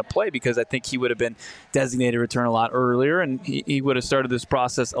he's going to play, because I think he would have been designated return a lot earlier, and he would have started this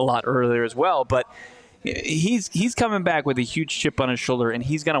process a lot earlier as well. But he's coming back with a huge chip on his shoulder, and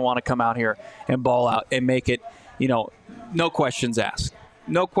he's going to want to come out here and ball out and make it, no questions asked.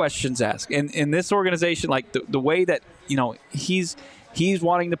 No questions asked. And in this organization, the way that, he's he's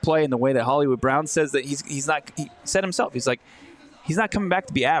wanting to play in the way that Hollywood Brown says that he's not. He said himself, he's like, he's not coming back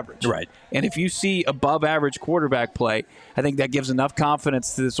to be average. Right. And if you see above average quarterback play, I think that gives enough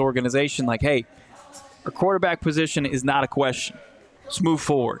confidence to this organization. Like, hey, our quarterback position is not a question. Let's move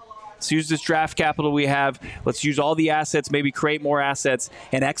forward. Let's use this draft capital we have. Let's use all the assets, maybe create more assets,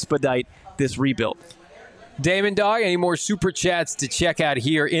 and expedite this rebuild. Damon Dog, any more super chats to check out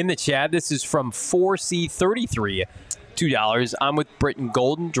here in the chat? This is from 4C33, $2. I'm with Britton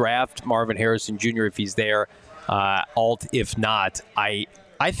Golden. Draft Marvin Harrison Jr. if he's there. Alt if not. I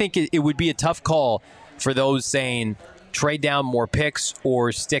think it would be a tough call for those saying trade down more picks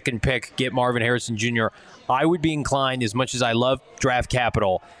or stick and pick, get Marvin Harrison Jr. I would be inclined, as much as I love draft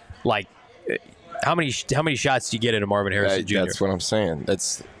capital, like how many shots do you get at a Marvin Harrison Jr.? That's what I'm saying.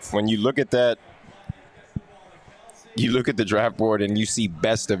 That's when you look at that. You look at the draft board and you see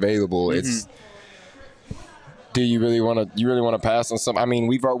best available. Mm-hmm. It's do you really want to pass on some? I mean,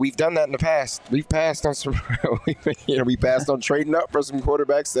 we've done that in the past. We've passed on some. We passed on trading up for some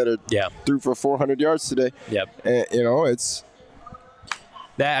quarterbacks that are threw for 400 yards today. Yep. It's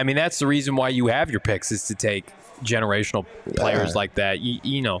that. I mean, that's the reason why you have your picks is to take generational players like that.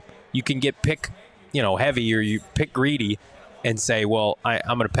 You can get pick heavy or you pick greedy and say, well,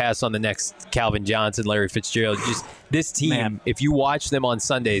 I'm going to pass on the next Calvin Johnson, Larry Fitzgerald. Just this team, if you watch them on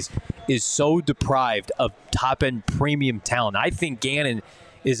Sundays, is so deprived of top-end premium talent. I think Gannon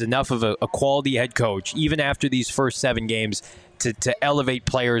is enough of a quality head coach, even after these first 7 games, to elevate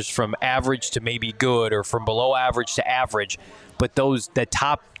players from average to maybe good or from below average to average. But the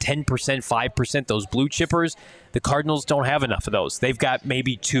top 10%, 5%, those blue chippers, the Cardinals don't have enough of those. They've got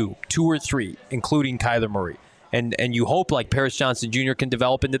maybe 2 or 3, including Kyler Murray. And you hope like Paris Johnson Jr. can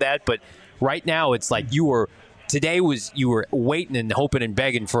develop into that. But right now it's like you were waiting and hoping and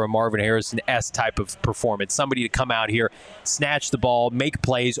begging for a Marvin Harrison-esque type of performance. Somebody to come out here, snatch the ball, make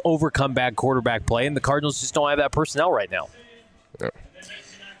plays, overcome bad quarterback play. And the Cardinals just don't have that personnel right now. Yeah.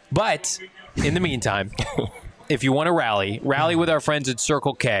 But in the meantime, if you want to rally with our friends at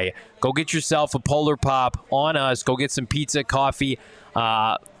Circle K. Go get yourself a Polar Pop on us. Go get some pizza, coffee,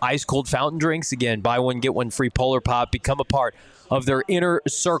 ice cold fountain drinks. Again, buy one, get one free Polar Pop. Become a part of their inner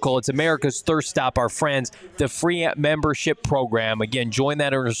circle. It's America's Thirst Stop, our friends, the free membership program. Again, join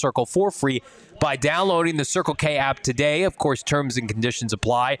that inner circle for free by downloading the Circle K app today. Of course, terms and conditions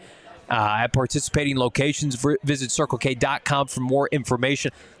apply. At participating locations, visit CircleK.com for more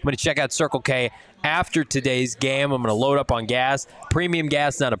information. I'm going to check out Circle K after today's game. I'm going to load up on gas. Premium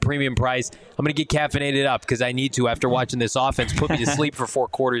gas, not a premium price. I'm going to get caffeinated up because I need to after watching this offense. Put me to sleep for 4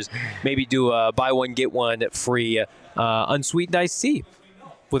 quarters. Maybe do a buy one, get one free unsweetened iced tea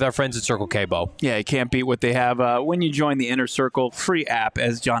with our friends at Circle K, Bo. Yeah, you can't beat what they have. When you join the Inner Circle free app,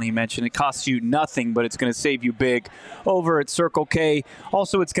 as Johnny mentioned, it costs you nothing, but it's going to save you big over at Circle K.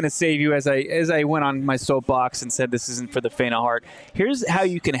 Also, it's going to save you, as I went on my soapbox and said this isn't for the faint of heart. Here's how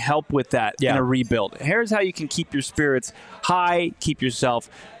you can help with that in a rebuild. Here's how you can keep your spirits high, keep yourself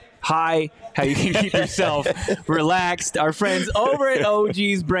high, how you can keep yourself relaxed. Our friends over at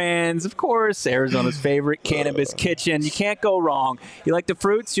OG's Brands, of course, Arizona's favorite cannabis kitchen. You can't go wrong. You like the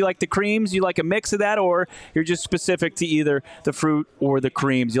fruits, you like the creams, you like a mix of that, or you're just specific to either the fruit or the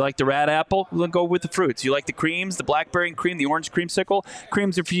creams. You like the rat apple? We'll go with the fruits. You like the creams, the blackberry and cream, the orange creamsicle?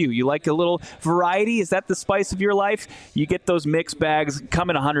 Creams are for you. You like a little variety? Is that the spice of your life? You get those mix bags, come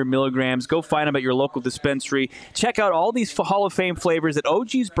in 100 milligrams. Go find them at your local dispensary. Check out all these Hall of Fame flavors at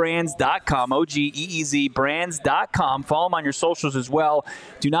OGsBrands.com. OGEEZ brands.com. Follow them on your socials as well.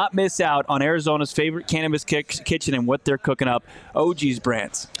 Do not miss out on Arizona's favorite cannabis kitchen and what they're cooking up. OG's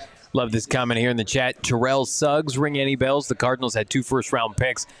Brands. Love this comment here in the chat. Terrell Suggs, ring any bells? The Cardinals had 2 first-round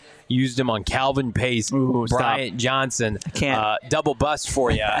picks. Used them on Calvin Pace, Bryant Johnson. Double bust for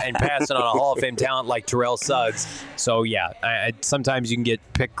you and passing on a Hall of Fame talent like Terrell Suggs. So, sometimes you can get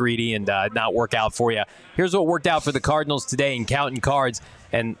pick greedy and not work out for you. Here's what worked out for the Cardinals today in counting cards.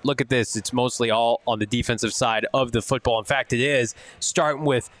 And look at this. It's mostly all on the defensive side of the football. In fact, it is. Starting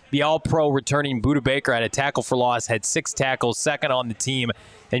with the All-Pro returning Budda Baker at a tackle for loss, had 6 tackles, second on the team.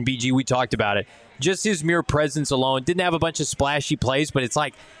 And BG, we talked about it. Just his mere presence alone. Didn't have a bunch of splashy plays, but it's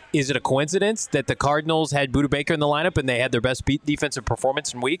like, is it a coincidence that the Cardinals had Budda Baker in the lineup and they had their best defensive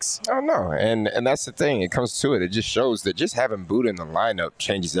performance in weeks? Oh, no. And that's the thing. It comes to it. It just shows that just having Budda in the lineup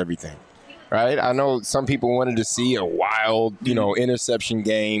changes everything. Right? I know some people wanted to see a wild, interception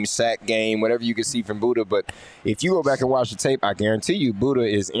game, sack game, whatever you could see from Budda. But if you go back and watch the tape, I guarantee you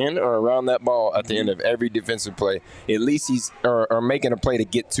Budda is in or around that ball at the end of every defensive play. At least he's or making a play to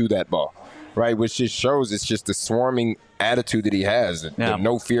get to that ball. right? Which just shows it's just the swarming attitude that he has, the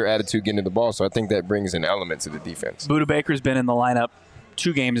no fear attitude getting to the ball. So I think that brings an element to the defense. Budda Baker's been in the lineup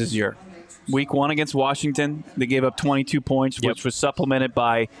 2 games this year. Week 1 against Washington, they gave up 22 points, which was supplemented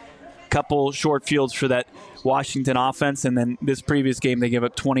by a couple short fields for that Washington offense. And then this previous game, they gave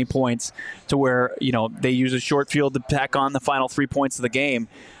up 20 points to where, they use a short field to pack on the final 3 points of the game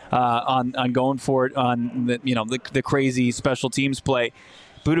on going for it on the crazy special teams play.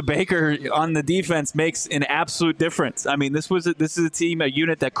 Budda Baker on the defense makes an absolute difference. I mean, this is a team, a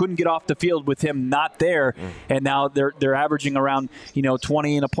unit that couldn't get off the field with him not there, and now they're averaging around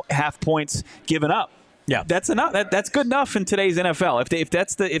 20.5 points given up. Yeah, that's enough. That's good enough in today's NFL. If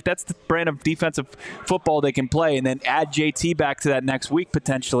that's the brand of defensive football they can play, and then add JT back to that next week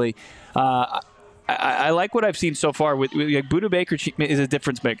potentially. I like what I've seen so far with Budda Baker is a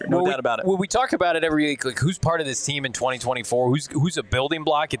difference maker, no doubt about it. Well, we talk about it every week, like who's part of this team in 2024, who's a building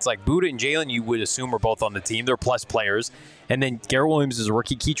block. It's like Budda and Jalen, you would assume, are both on the team. They're plus players. And then Garrett Williams is a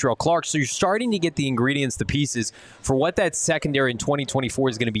rookie, Keitrell Clark. So you're starting to get the ingredients, the pieces for what that secondary in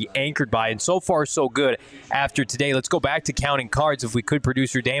 2024 is going to be anchored by. And so far, so good after today. Let's go back to counting cards, if we could,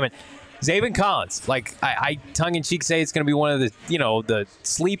 producer Damon. Zaven Collins, I tongue-in-cheek say it's going to be one of the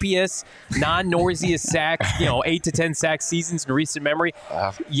sleepiest, non-noisiest sack, 8 to 10 sack seasons in recent memory.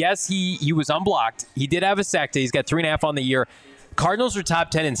 Yes, he was unblocked. He did have a sack day. He's got 3.5 on the year. Cardinals are top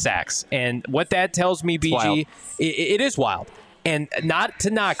 10 in sacks, and what that tells me, BG, it is wild. And not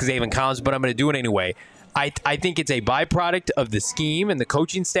to knock Zaven Collins, but I'm going to do it anyway. I think it's a byproduct of the scheme and the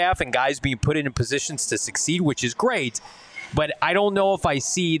coaching staff and guys being put in positions to succeed, which is great. But I don't know if I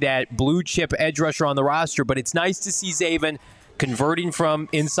see that blue chip edge rusher on the roster. But it's nice to see Zaven converting from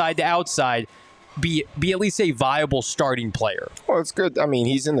inside to outside, be at least a viable starting player. Well, it's good. I mean,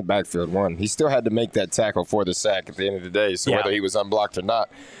 he's in the backfield one. He still had to make that tackle for the sack at the end of the day, so whether he was unblocked or not.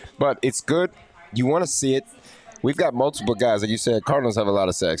 But it's good. You want to see it. We've got multiple guys. Like you said, Cardinals have a lot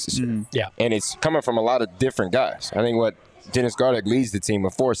of sacks this year. Yeah. And it's coming from a lot of different guys. I think Dennis Gardeck leads the team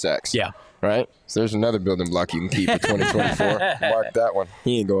with 4 sacks. Yeah. Right? So there's another building block you can keep for 2024. Mark that one.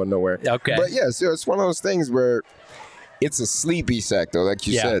 He ain't going nowhere. Okay. But, yeah, so it's one of those things where it's a sleepy sack, though, like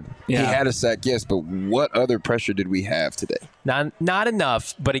you said. Yeah. He had a sack, yes, but what other pressure did we have today? Not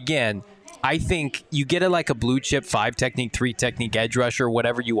enough, but again, I think you get a blue chip 5 technique, 3 technique edge rusher,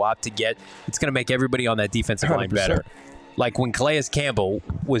 whatever you opt to get, it's going to make everybody on that defensive line better. Like when Calais Campbell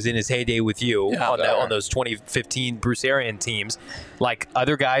was in his heyday with you on those 2015 Bruce Arian teams, like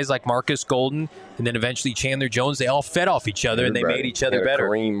other guys like Marcus Golden and then eventually Chandler Jones, they all fed off each other and they made each other better.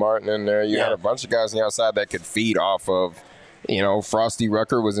 Kareem Martin in there. You had a bunch of guys on the outside that could feed off of, Frosty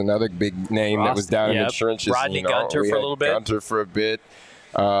Rucker was another big name that was down in the trenches. Rodney Gunter for a little bit. Gunter for a bit.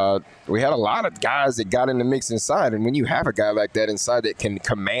 We had a lot of guys that got in the mix inside, and when you have a guy like that inside that can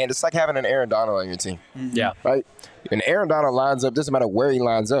command, it's like having an Aaron Donald on your team. Yeah. Right? And Aaron Donald lines up, doesn't matter where he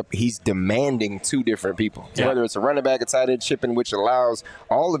lines up, he's demanding 2 different people. Yeah. Whether it's a running back, a tight end, chipping, which allows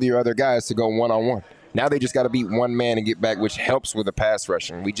all of your other guys to go one-on-one. Now they just got to beat one man and get back, which helps with the pass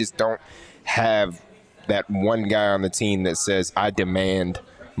rushing. We just don't have that one guy on the team that says, I demand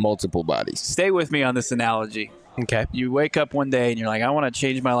multiple bodies. Stay with me on this analogy. Okay. You wake up one day and you're like, I want to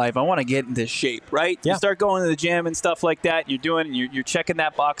change my life. I want to get into shape, right? Yeah. You start going to the gym and stuff like that. You're checking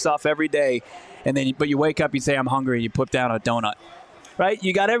that box off every day. And then, but you wake up, you say, I'm hungry. You put down a donut, right?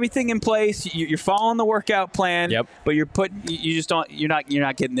 You got everything in place. You're following the workout plan. Yep. But you're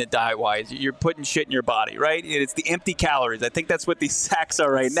not getting it diet wise. You're putting shit in your body, right? And it's the empty calories. I think that's what these sacks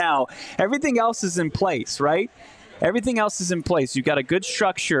are right now. Everything else is in place, right? Everything else is in place. You've got a good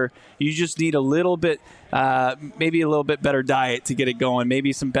structure. You just need a little bit, maybe a little bit better diet to get it going.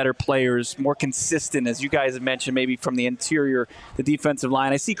 Maybe some better players, more consistent, as you guys have mentioned, maybe from the interior, the defensive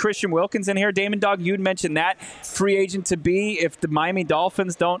line. I see Christian Wilkins in here. Damon Dog, you'd mentioned that free agent to be. If the Miami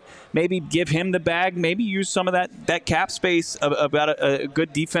Dolphins don't maybe give him the bag, maybe use some of that cap space about a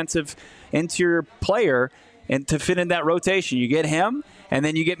good defensive interior player and to fit in that rotation. You get him. And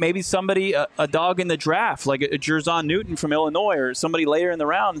then you get maybe somebody, a dog in the draft, like a Jerzon Newton from Illinois or somebody later in the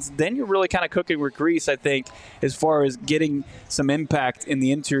rounds. Then you're really kind of cooking with grease, I think, as far as getting some impact in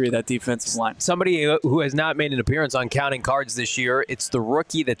the interior of that defensive line. Somebody who has not made an appearance on Counting Cards this year, it's the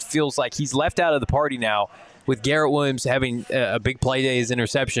rookie that feels like he's left out of the party now with Garrett Williams having a big play day, his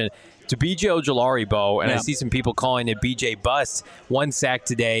interception. To B.J. Ojulari, Bo, and I see some people calling it B.J. Bust. 1 sack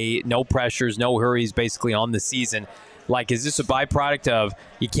today, no pressures, no hurries, basically on the season. Like, is this a byproduct of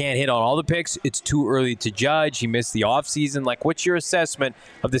you can't hit on all the picks? It's too early to judge. He missed the offseason. Like, what's your assessment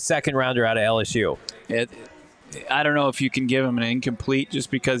of the second rounder out of LSU? I don't know if you can give him an incomplete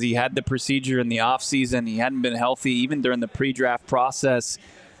just because he had the procedure in the offseason. He hadn't been healthy even during the pre-draft process.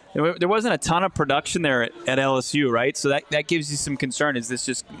 There wasn't a ton of production there at LSU, right? So that gives you some concern. Is this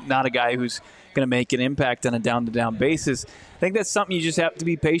just not a guy who's going to make an impact on a down-to-down basis? I think that's something you just have to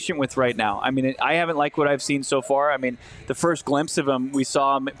be patient with right now. I mean, I haven't liked what I've seen so far. I mean, the first glimpse of him, we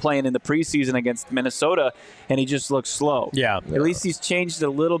saw him playing in the preseason against Minnesota, and he just looks slow. Yeah. At least he's changed a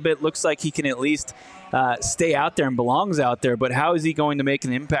little bit. Looks like he can at least stay out there and belongs out there. But how is he going to make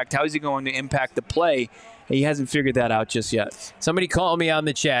an impact? How is he going to impact the play? He hasn't figured that out just yet. Somebody called me on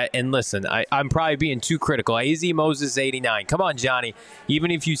the chat, and listen, I'm probably being too critical. AZ Moses 89. Come on, Johnny.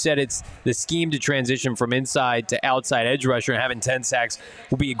 Even if you said it's the scheme to transition from inside to outside edge rusher and having 10 sacks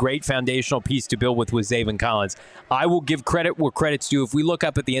will be a great foundational piece to build with Zaven Collins. I will give credit where credit's due. If we look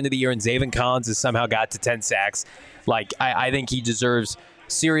up at the end of the year and Zaven Collins has somehow got to 10 sacks, I think he deserves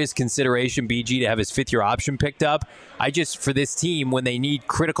serious consideration, BG, to have his fifth-year option picked up. For this team, when they need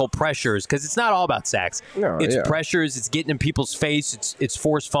critical pressures, because it's not all about sacks. It's pressures, it's getting in people's face, it's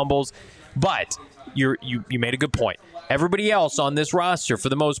forced fumbles. But you made a good point. Everybody else on this roster, for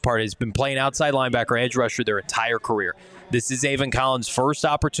the most part, has been playing outside linebacker, edge rusher their entire career. This is Zaven Collins' first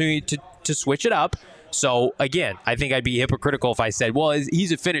opportunity to switch it up. So, again, I think I'd be hypocritical if I said, well,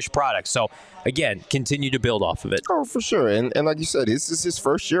 he's a finished product. So, again, continue to build off of it. Oh, for sure. And like you said, this is his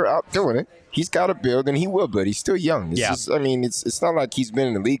first year out doing it. He's got to build, and he will, but he's still young. It's not like he's been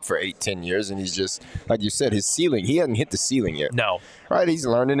in the league for 8-10 years, and he's just, like you said, his ceiling. He hasn't hit the ceiling yet. No. Right? He's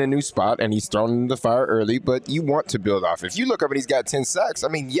learning a new spot, and he's thrown into the fire early, but you want to build off. If you look up and he's got 10 sacks,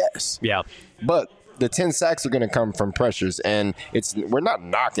 yes. Yeah. But the 10 sacks are going to come from pressures, and we're not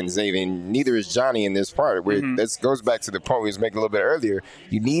knocking Zaven. Neither is Johnny in this part. This goes back to the point we was making a little bit earlier.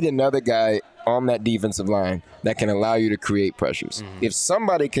 You need another guy on that defensive line that can allow you to create pressures. If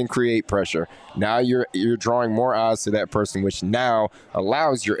somebody can create pressure, now you're drawing more eyes to that person, which now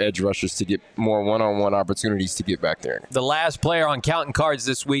allows your edge rushers to get more one-on-one opportunities to get back there. The last player on Counting Cards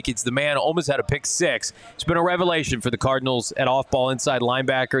this week, it's the man who almost had a pick six. It's been a revelation for the Cardinals at off-ball inside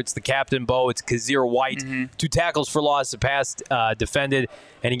linebacker. It's the captain, Bo. It's Kazir White. 2 tackles for loss, the pass defended.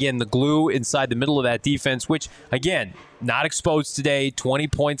 And again, the glue inside the middle of that defense, which, again, not exposed today. 20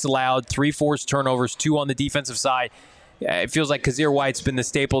 points allowed, 3 forced turnovers, 2 on the defensive side. It feels like Kazir White's been the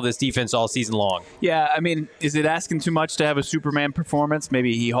staple of this defense all season long. Yeah, I mean, is it asking too much to have a Superman performance?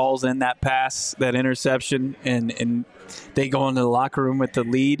 Maybe he hauls in that pass, that interception, and they go into the locker room with the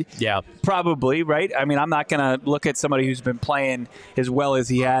lead. Yeah. Probably, right? I mean, I'm not going to look at somebody who's been playing as well as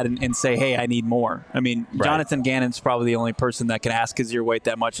he had and say, hey, I need more. I mean, right. Jonathan Gannon's probably the only person that can ask Kazir White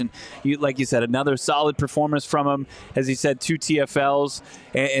that much. And like you said, another solid performance from him. As he said, 2 TFLs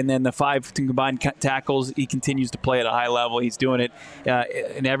and then the 5 combined tackles. He continues to play at a high level. He's doing it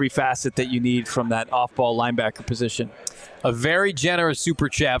in every facet that you need from that off-ball linebacker position. A very generous super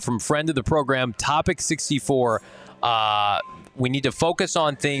chat from friend of the program, Topic 64. We need to focus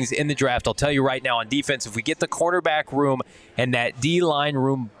on things in the draft. I'll tell you right now, on defense, if we get the cornerback room and that D-line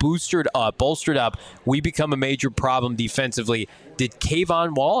room bolstered up, we become a major problem defensively. Did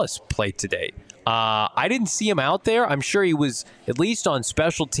Kayvon Wallace play today? I didn't see him out there. I'm sure he was at least on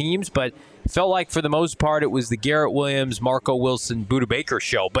special teams, but felt like for the most part it was the Garrett Williams, Marco Wilson, Budda Baker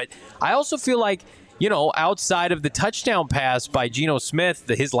show. But I also feel like, outside of the touchdown pass by Geno Smith,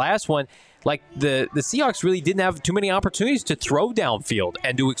 his last one, like the Seahawks really didn't have too many opportunities to throw downfield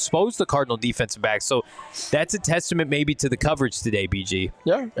and to expose the Cardinal defensive back. So that's a testament maybe to the coverage today, BG.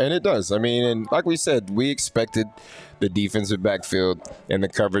 Yeah, and it does. I mean, and like we said, we expected the defensive backfield and the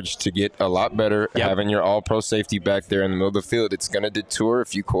coverage to get a lot better. Yep. Having your all-pro safety back there in the middle of the field, it's going to deter a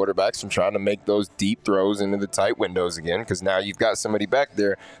few quarterbacks from trying to make those deep throws into the tight windows again, because now you've got somebody back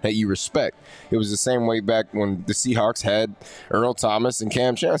there that you respect. It was the same way back when the Seahawks had Earl Thomas and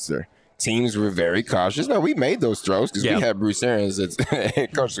Cam Chancellor. Teams were very cautious. No, we made those throws because we had Bruce Arians as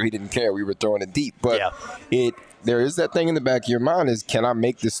head coach, so he didn't care. We were throwing it deep. But there is that thing in the back of your mind is, can I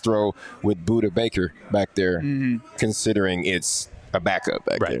make this throw with Budda Baker back there, considering it's a backup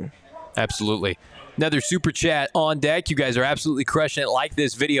back there? Absolutely. Another super chat on deck. You guys are absolutely crushing it. Like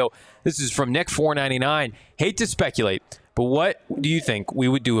this video. This is from Nick499. Hate to speculate, but what do you think we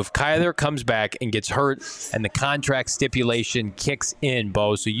would do if Kyler comes back and gets hurt and the contract stipulation kicks in,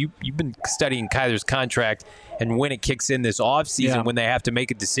 Bo? So you've been studying Kyler's contract and when it kicks in this offseason, when they have to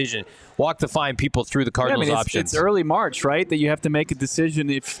make a decision. Walk the fine people through the Cardinals options. It's early March, right, that you have to make a decision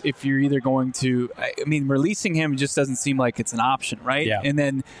if you're either going to – I mean, releasing him just doesn't seem like it's an option, right? Yeah. And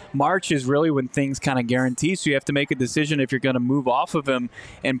then March is really when things kind of guarantee. So you have to make a decision if you're going to move off of him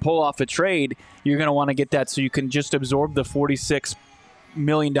and pull off a trade. You're going to want to get that so you can just absorb the $46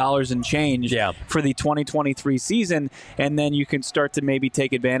 million and change for the 2023 season, and then you can start to maybe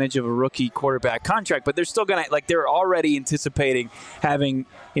take advantage of a rookie quarterback contract. But they're still going to, they're already anticipating having,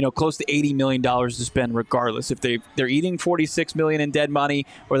 close to $80 million to spend regardless. If they're eating $46 million in dead money,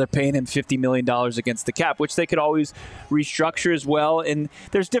 or they're paying him $50 million against the cap, which they could always restructure as well. And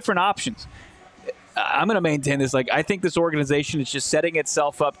there's different options. I'm going to maintain this. I think this organization is just setting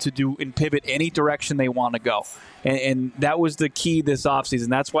itself up to do and pivot any direction they want to go. And that was the key this offseason.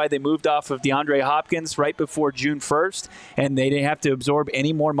 That's why they moved off of DeAndre Hopkins right before June 1st, and they didn't have to absorb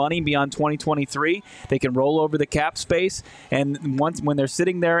any more money beyond 2023. They can roll over the cap space, and when they're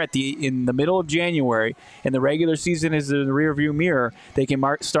sitting there in the middle of January and the regular season is in the rearview mirror, they can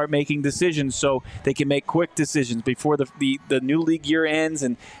start making decisions, so they can make quick decisions before the new league year ends.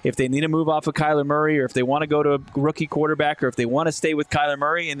 And if they need to move off of Kyler Murray, or if they want to go to a rookie quarterback, or if they want to stay with Kyler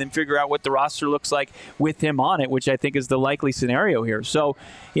Murray and then figure out what the roster looks like with him on it, which I think is the likely scenario here. So,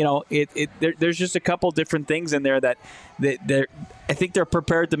 there's just a couple different things in there that I think they're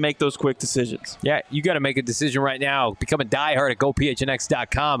prepared to make those quick decisions. Yeah, you got to make a decision right now. Become a diehard at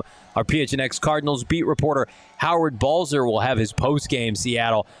GoPHNX.com. Our PHNX Cardinals beat reporter Howard Balzer will have his post-game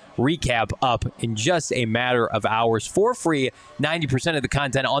Seattle recap up in just a matter of hours for free. 90% of the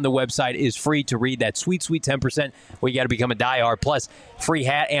content on the website is free to read. That sweet 10%. Well, you got to become a diehard. Plus, free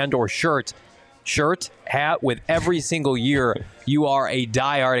hat and or shirt, hat with every single year. You are a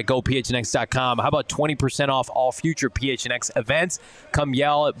diehard at GoPHNX.com. How about 20% off all future PHNX events? Come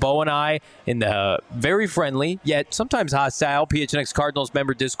yell at Bo and I in the very friendly, yet sometimes hostile PHNX Cardinals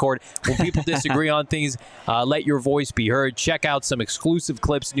member Discord. When people disagree on things, let your voice be heard. Check out some exclusive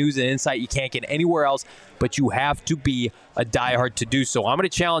clips, news, and insight you can't get anywhere else, but you have to be a diehard to do so. I'm going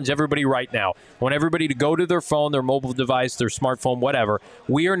to challenge everybody right now. I want everybody to go to their phone, their mobile device, their smartphone, whatever.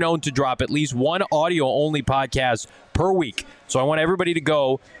 We are known to drop at least one audio-only podcast per week. So I want everybody to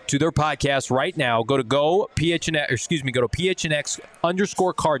go to their podcast right now. Go to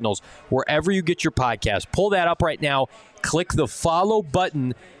PHNX_Cardinals, wherever you get your podcast. Pull that up right now. Click the follow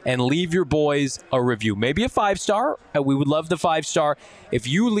button and leave your boys a review. Maybe a 5-star. We would love the 5-star. If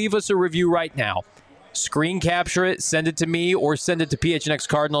you leave us a review right now, screen capture it, send it to me, or send it to PHNX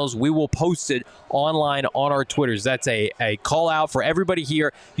Cardinals. We will post it online on our Twitters. That's a call out for everybody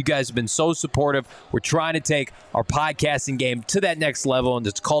here. You guys have been so supportive. We're trying to take our podcasting game to that next level, and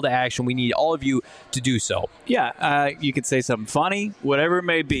it's a call to action. We need all of you to do so. Yeah, you could say something funny, whatever it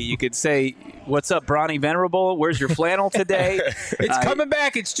may be. You could say, "What's up, Bronny Venerable? Where's your flannel today?" It's coming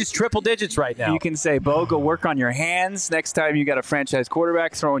back. It's just triple digits right now. You can say, "Bo, go work on your hands next time you got a franchise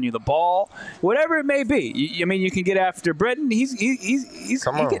quarterback throwing you the ball." Whatever it may be. You can get after Britton. He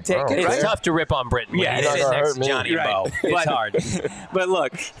can take it. It's right? tough to rip on Britton. Yeah, he's sitting next to Johnny right. Bo. It's hard. But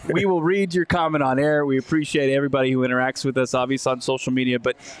look, we will read your comment on air. We appreciate everybody who interacts with us, obviously on social media.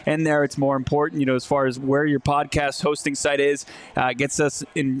 But in there, it's more important, as far as where your podcast hosting site is, gets us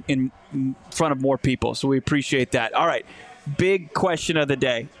in front of more people. So we appreciate that. All right, big question of the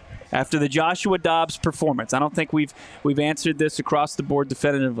day. After the Joshua Dobbs performance, I don't think we've answered this across the board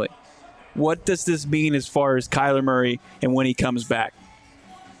definitively. What does this mean as far as Kyler Murray and when he comes back?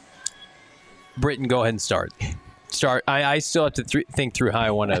 Britton, go ahead and start. I still have to think through how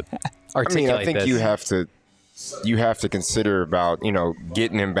I want to articulate I think this. you have to consider about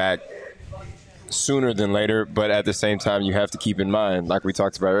getting him back sooner than later, but at the same time you have to keep in mind, like we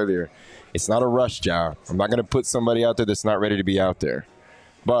talked about earlier, it's not a rush job. I'm not going to put somebody out there that's not ready to be out there.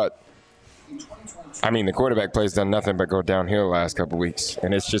 But the quarterback play's done nothing but go downhill the last couple of weeks,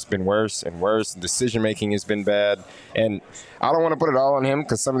 and it's just been worse and worse. Decision-making has been bad, and I don't want to put it all on him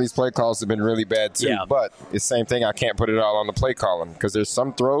because some of these play calls have been really bad too, but it's the same thing. I can't put it all on the play calling because there's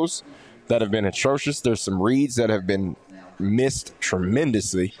some throws that have been atrocious. There's some reads that have been missed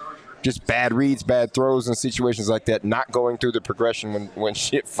tremendously, just bad reads, bad throws, and situations like that, not going through the progression when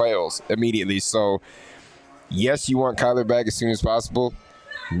shit fails immediately. So, yes, you want Kyler back as soon as possible.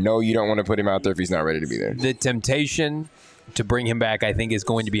 No, you don't want to put him out there if he's not ready to be there. The temptation to bring him back, I think, is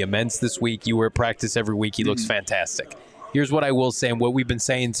going to be immense this week. You were at practice every week. He looks fantastic. Here's what I will say, and what we've been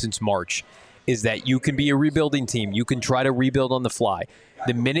saying since March, is that you can be a rebuilding team. You can try to rebuild on the fly.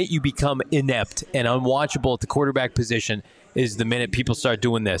 The minute you become inept and unwatchable at the quarterback position is the minute people start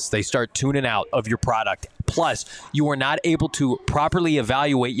doing this. They start tuning out of your product. Plus, you are not able to properly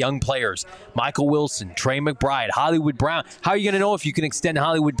evaluate young players. Michael Wilson, Trey McBride, Hollywood Brown. How are you going to know if you can extend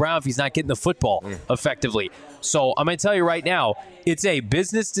Hollywood Brown if he's not getting the football effectively? So I'm going to tell you right now, it's a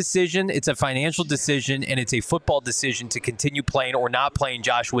business decision, it's a financial decision, and it's a football decision to continue playing or not playing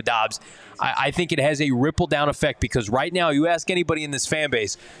Joshua Dobbs. I think it has a ripple-down effect because right now, you ask anybody in this fan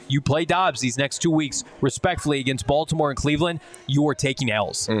base, you play Dobbs these next 2 weeks, respectfully, against Baltimore and Cleveland, you are taking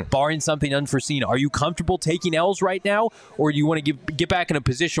L's, barring something unforeseen. Are you comfortable taking L's right now, or do you want to get back in a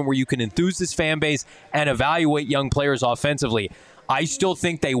position where you can enthuse this fan base and evaluate young players offensively? I still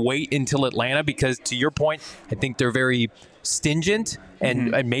think they wait until Atlanta because, to your point, I think they're very stingent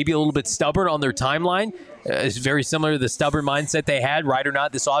and maybe a little bit stubborn on their timeline. It's very similar to the stubborn mindset they had, right or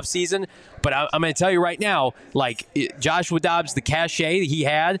not, this offseason. But I'm going to tell you right now, Joshua Dobbs, the cachet he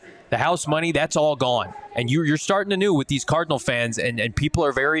had, the house money, that's all gone. And you're starting anew with these Cardinal fans, and people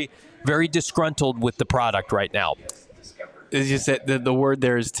are very, very disgruntled with the product right now. It's just that the word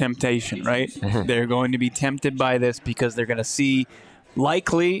there is temptation, right? They're going to be tempted by this because they're going to see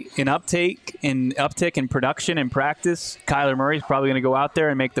likely an uptick in production and practice. Kyler Murray's probably going to go out there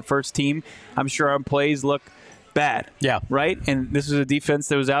and make the first team. I'm sure our plays look bad. Yeah. Right? And this was a defense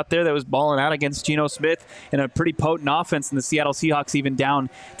that was out there that was balling out against Geno Smith and a pretty potent offense, and the Seattle Seahawks even down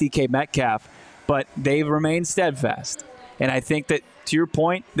DK Metcalf. But they've remained steadfast. And I think that, to your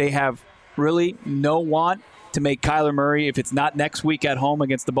point, they have really no want to make Kyler Murray, if it's not next week at home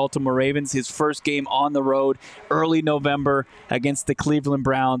against the Baltimore Ravens, his first game on the road, early November against the Cleveland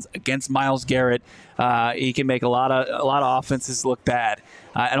Browns, against Myles Garrett. He can make a lot of offenses look bad.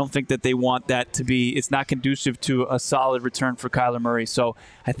 I don't think that they want that to be. It's not conducive to a solid return for Kyler Murray. So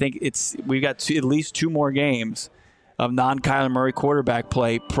I think we've got at least 2 more games of non-Kyler Murray quarterback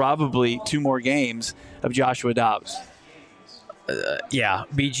play, probably 2 more games of Joshua Dobbs. Yeah,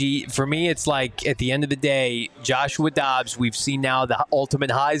 BG, for me, it's like at the end of the day, Joshua Dobbs, we've seen now the ultimate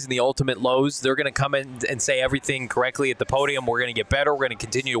highs and the ultimate lows. They're going to come in and say everything correctly at the podium. We're going to get better. We're going to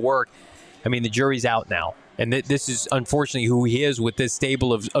continue to work. I mean, the jury's out now. And this is unfortunately who he is with this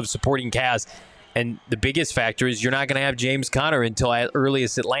stable of supporting cast. And the biggest factor is you're not going to have James Conner until at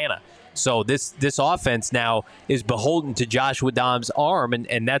earliest Atlanta. So this offense now is beholden to Joshua Dobbs' arm,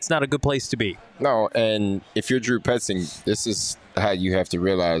 and that's not a good place to be. No, and if you're Drew Petzing, this is how you have to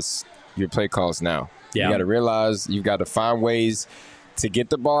realize your play calls now. Yeah. You got to realize you've got to find ways to get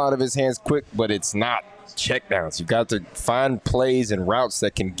the ball out of his hands quick, but it's not checkdowns. You've got to find plays and routes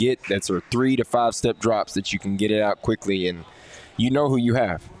that can get that are 3 to 5 step drops that you can get it out quickly, and you know who you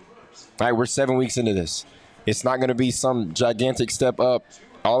have. All right, we're 7 weeks into this. It's not going to be some gigantic step up.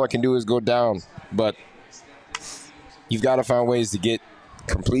 All I can do is go down, but you've got to find ways to get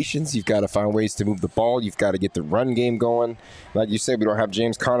completions. You've got to find ways to move the ball. You've got to get the run game going. Like you said, we don't have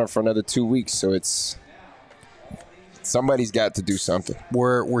James Conner for another 2 weeks, so somebody's got to do something.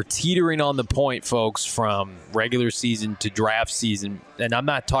 We're teetering on the point, folks, from regular season to draft season, and I'm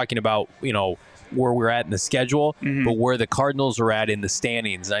not talking about where we're at in the schedule, but where the Cardinals are at in the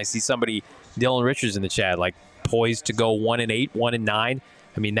standings. And I see somebody, Dylan Richards, in the chat, poised to go 1-8, 1-9.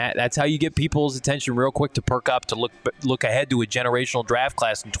 I mean, that's how you get people's attention real quick to perk up, to look ahead to a generational draft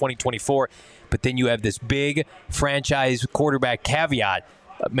class in 2024. But then you have this big franchise quarterback caveat,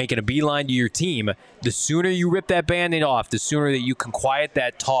 making a beeline to your team. The sooner you rip that Band-Aid off, the sooner that you can quiet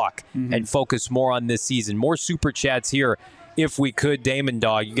that talk and focus more on this season. More super chats here, if we could. Damon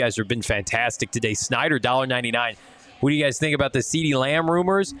Dog, you guys have been fantastic today. Snyder, $1.99. What do you guys think about the CeeDee Lamb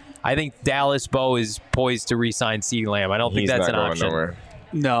rumors? I think Dallas Bo is poised to re-sign CeeDee Lamb. I don't think that's an option. Nowhere.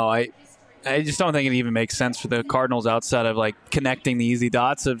 No, I just don't think it even makes sense for the Cardinals outside of connecting the easy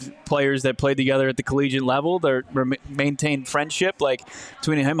dots of players that played together at the collegiate level. They maintain friendship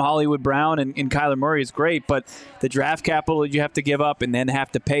between him, Hollywood Brown, and Kyler Murray is great. But the draft capital that you have to give up and then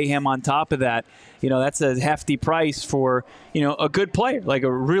have to pay him on top of that, that's a hefty price for a good player,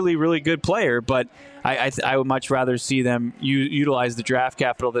 a really, really good player. But I would much rather see them utilize the draft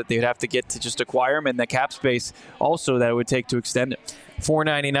capital that they'd have to get to just acquire him, and the cap space also that it would take to extend it.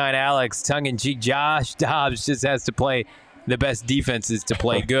 $4.99 Alex, tongue-in-cheek. Josh Dobbs just has to play the best defenses to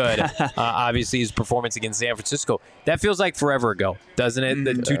play good. Obviously, his performance against San Francisco, that feels like forever ago, doesn't it?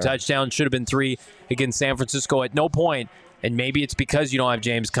 The 2 touchdowns should have been 3 against San Francisco. At no point, and maybe it's because you don't have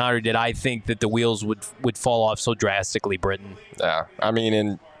James Conner, did I think that the wheels would fall off so drastically, Britton. Yeah, I mean,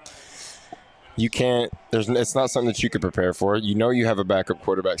 and you can't. It's not something that you could prepare for. You have a backup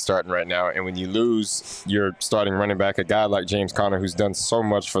quarterback starting right now, and when you lose your starting running back, a guy like James Conner, who's done so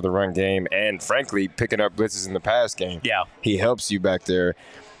much for the run game, and frankly, picking up blitzes in the pass game. Yeah, he helps you back there.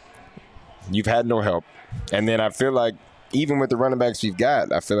 You've had no help, and then I feel like even with the running backs we've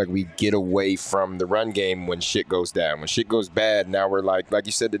got, I feel like we get away from the run game when shit goes down. When shit goes bad, now we're like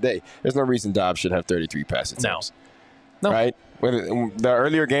you said today, there's no reason Dobbs should have 33 pass attempts. No. Right? When the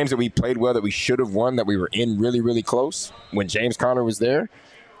earlier games that we played well, that we should have won, that we were in really, really close, when James Conner was there,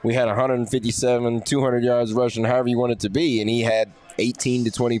 we had 157, 200 yards rushing, however you want it to be, and he had 18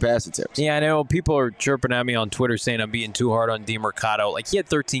 to 20 pass attempts. Yeah, I know people are chirping at me on Twitter saying I'm being too hard on DeMercado. Like, he had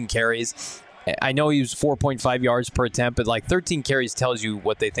 13 carries. I know he was 4.5 yards per attempt, but like 13 carries tells you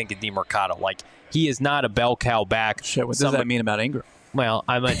what they think of DeMercado. Like, he is not a bell cow back. Shit, what does that mean about Ingram? Well,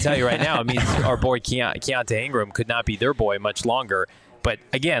 I'm going to tell you right now, it means our boy Keontae Ingram could not be their boy much longer. But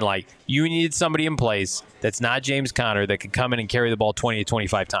again, like, you needed somebody in place that's not James Conner that could come in and carry the ball 20 to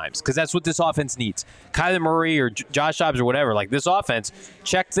 25 times, because that's what this offense needs. Kyler Murray or Josh Dobbs or whatever, like, this offense,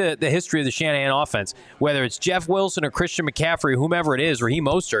 check the history of the Shanahan offense. Whether it's Jeff Wilson or Christian McCaffrey, whomever it is, Raheem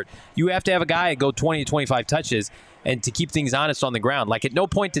Mostert, you have to have a guy go 20 to 25 touches and to keep things honest on the ground. Like, at no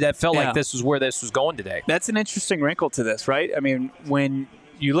point did that feel like this was where this was going today. That's an interesting wrinkle to this, right? I mean, when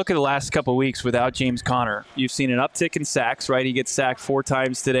you look at the last couple of weeks without James Conner, you've seen an uptick in sacks, right? He gets sacked 4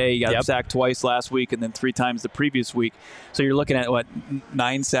 times today. He got sacked twice last week and then 3 times the previous week. So you're looking at,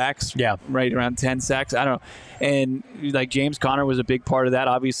 9 sacks? Yeah. Right around 10 sacks? I don't know. And, like, James Conner was a big part of that.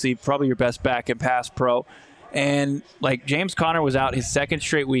 Obviously, probably your best back in pass pro. And, like, James Conner was out his second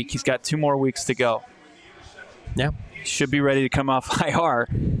straight week. He's got 2 more weeks to go. Yeah. Should be ready to come off IR.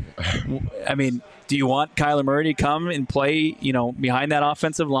 I mean, do you want Kyler Murray to come and play, behind that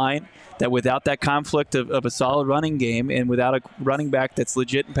offensive line, that without that conflict of a solid running game and without a running back that's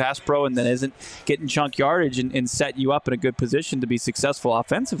legit in pass pro and then isn't getting chunk yardage and set you up in a good position to be successful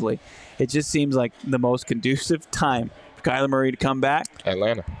offensively? It just seems like the most conducive time for Kyler Murray to come back.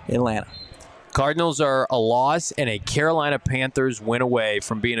 Atlanta. Cardinals are a loss and a Carolina Panthers win away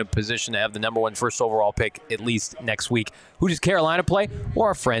from being in a position to have the number 1 first overall pick at least next week. Who does Carolina play? Or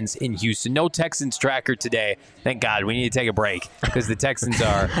our friends in Houston. No Texans tracker today. Thank God. We need to take a break because the Texans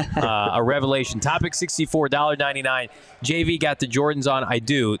are a revelation. Topic 64, $1.99. JV got the Jordans on. I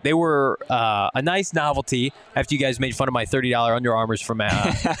do. They were a nice novelty after you guys made fun of my $30 Under Armours from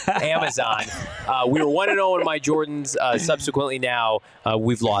Amazon. We were 1-0 in my Jordans. Subsequently now,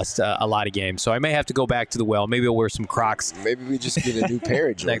 we've lost a lot of games. So I may have to go back to the well. Maybe I'll wear some Crocs. Maybe we just get a new pair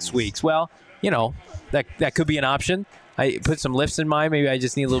of Jordans next week. Well, that could be an option. I put some lifts in mine. Maybe I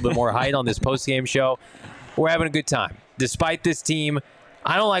just need a little bit more height on this post-game show. We're having a good time. Despite this team,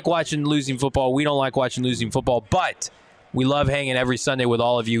 I don't like watching losing football. We don't like watching losing football, but we love hanging every Sunday with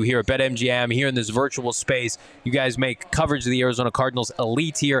all of you here at BetMGM, here in this virtual space. You guys make coverage of the Arizona Cardinals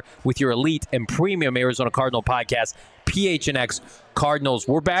elite here with your elite and premium Arizona Cardinal podcast, PHNX Cardinals.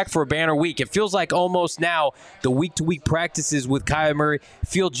 We're back for a banner week. It feels like almost now the week-to-week practices with Kyler Murray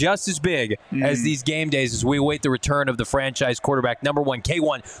feel just as big as these game days as we await the return of the franchise quarterback, number 1,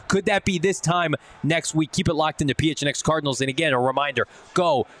 K1. Could that be this time next week? Keep it locked into PHNX Cardinals. And again, a reminder,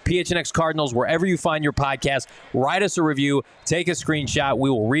 go PHNX Cardinals wherever you find your podcast. Write us a review. Take a screenshot. We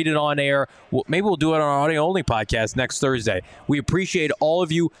will read it on air. Maybe we'll do it on our audio-only podcast next Thursday. We appreciate all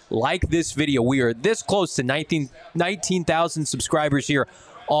of you. Like this video. We are this close to 19,000 subscribers here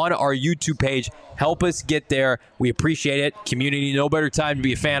on our YouTube page. Help us get there. We appreciate it. Community, no better time to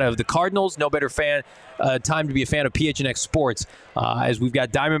be a fan of the Cardinals. No better time to be a fan of PHNX Sports, as we've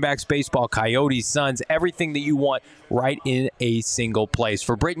got Diamondbacks baseball, Coyotes, Suns, everything that you want right in a single place.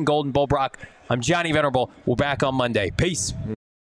 For Britton Golden Bullbrock, I'm Johnny Venerable. We're back on Monday. Peace.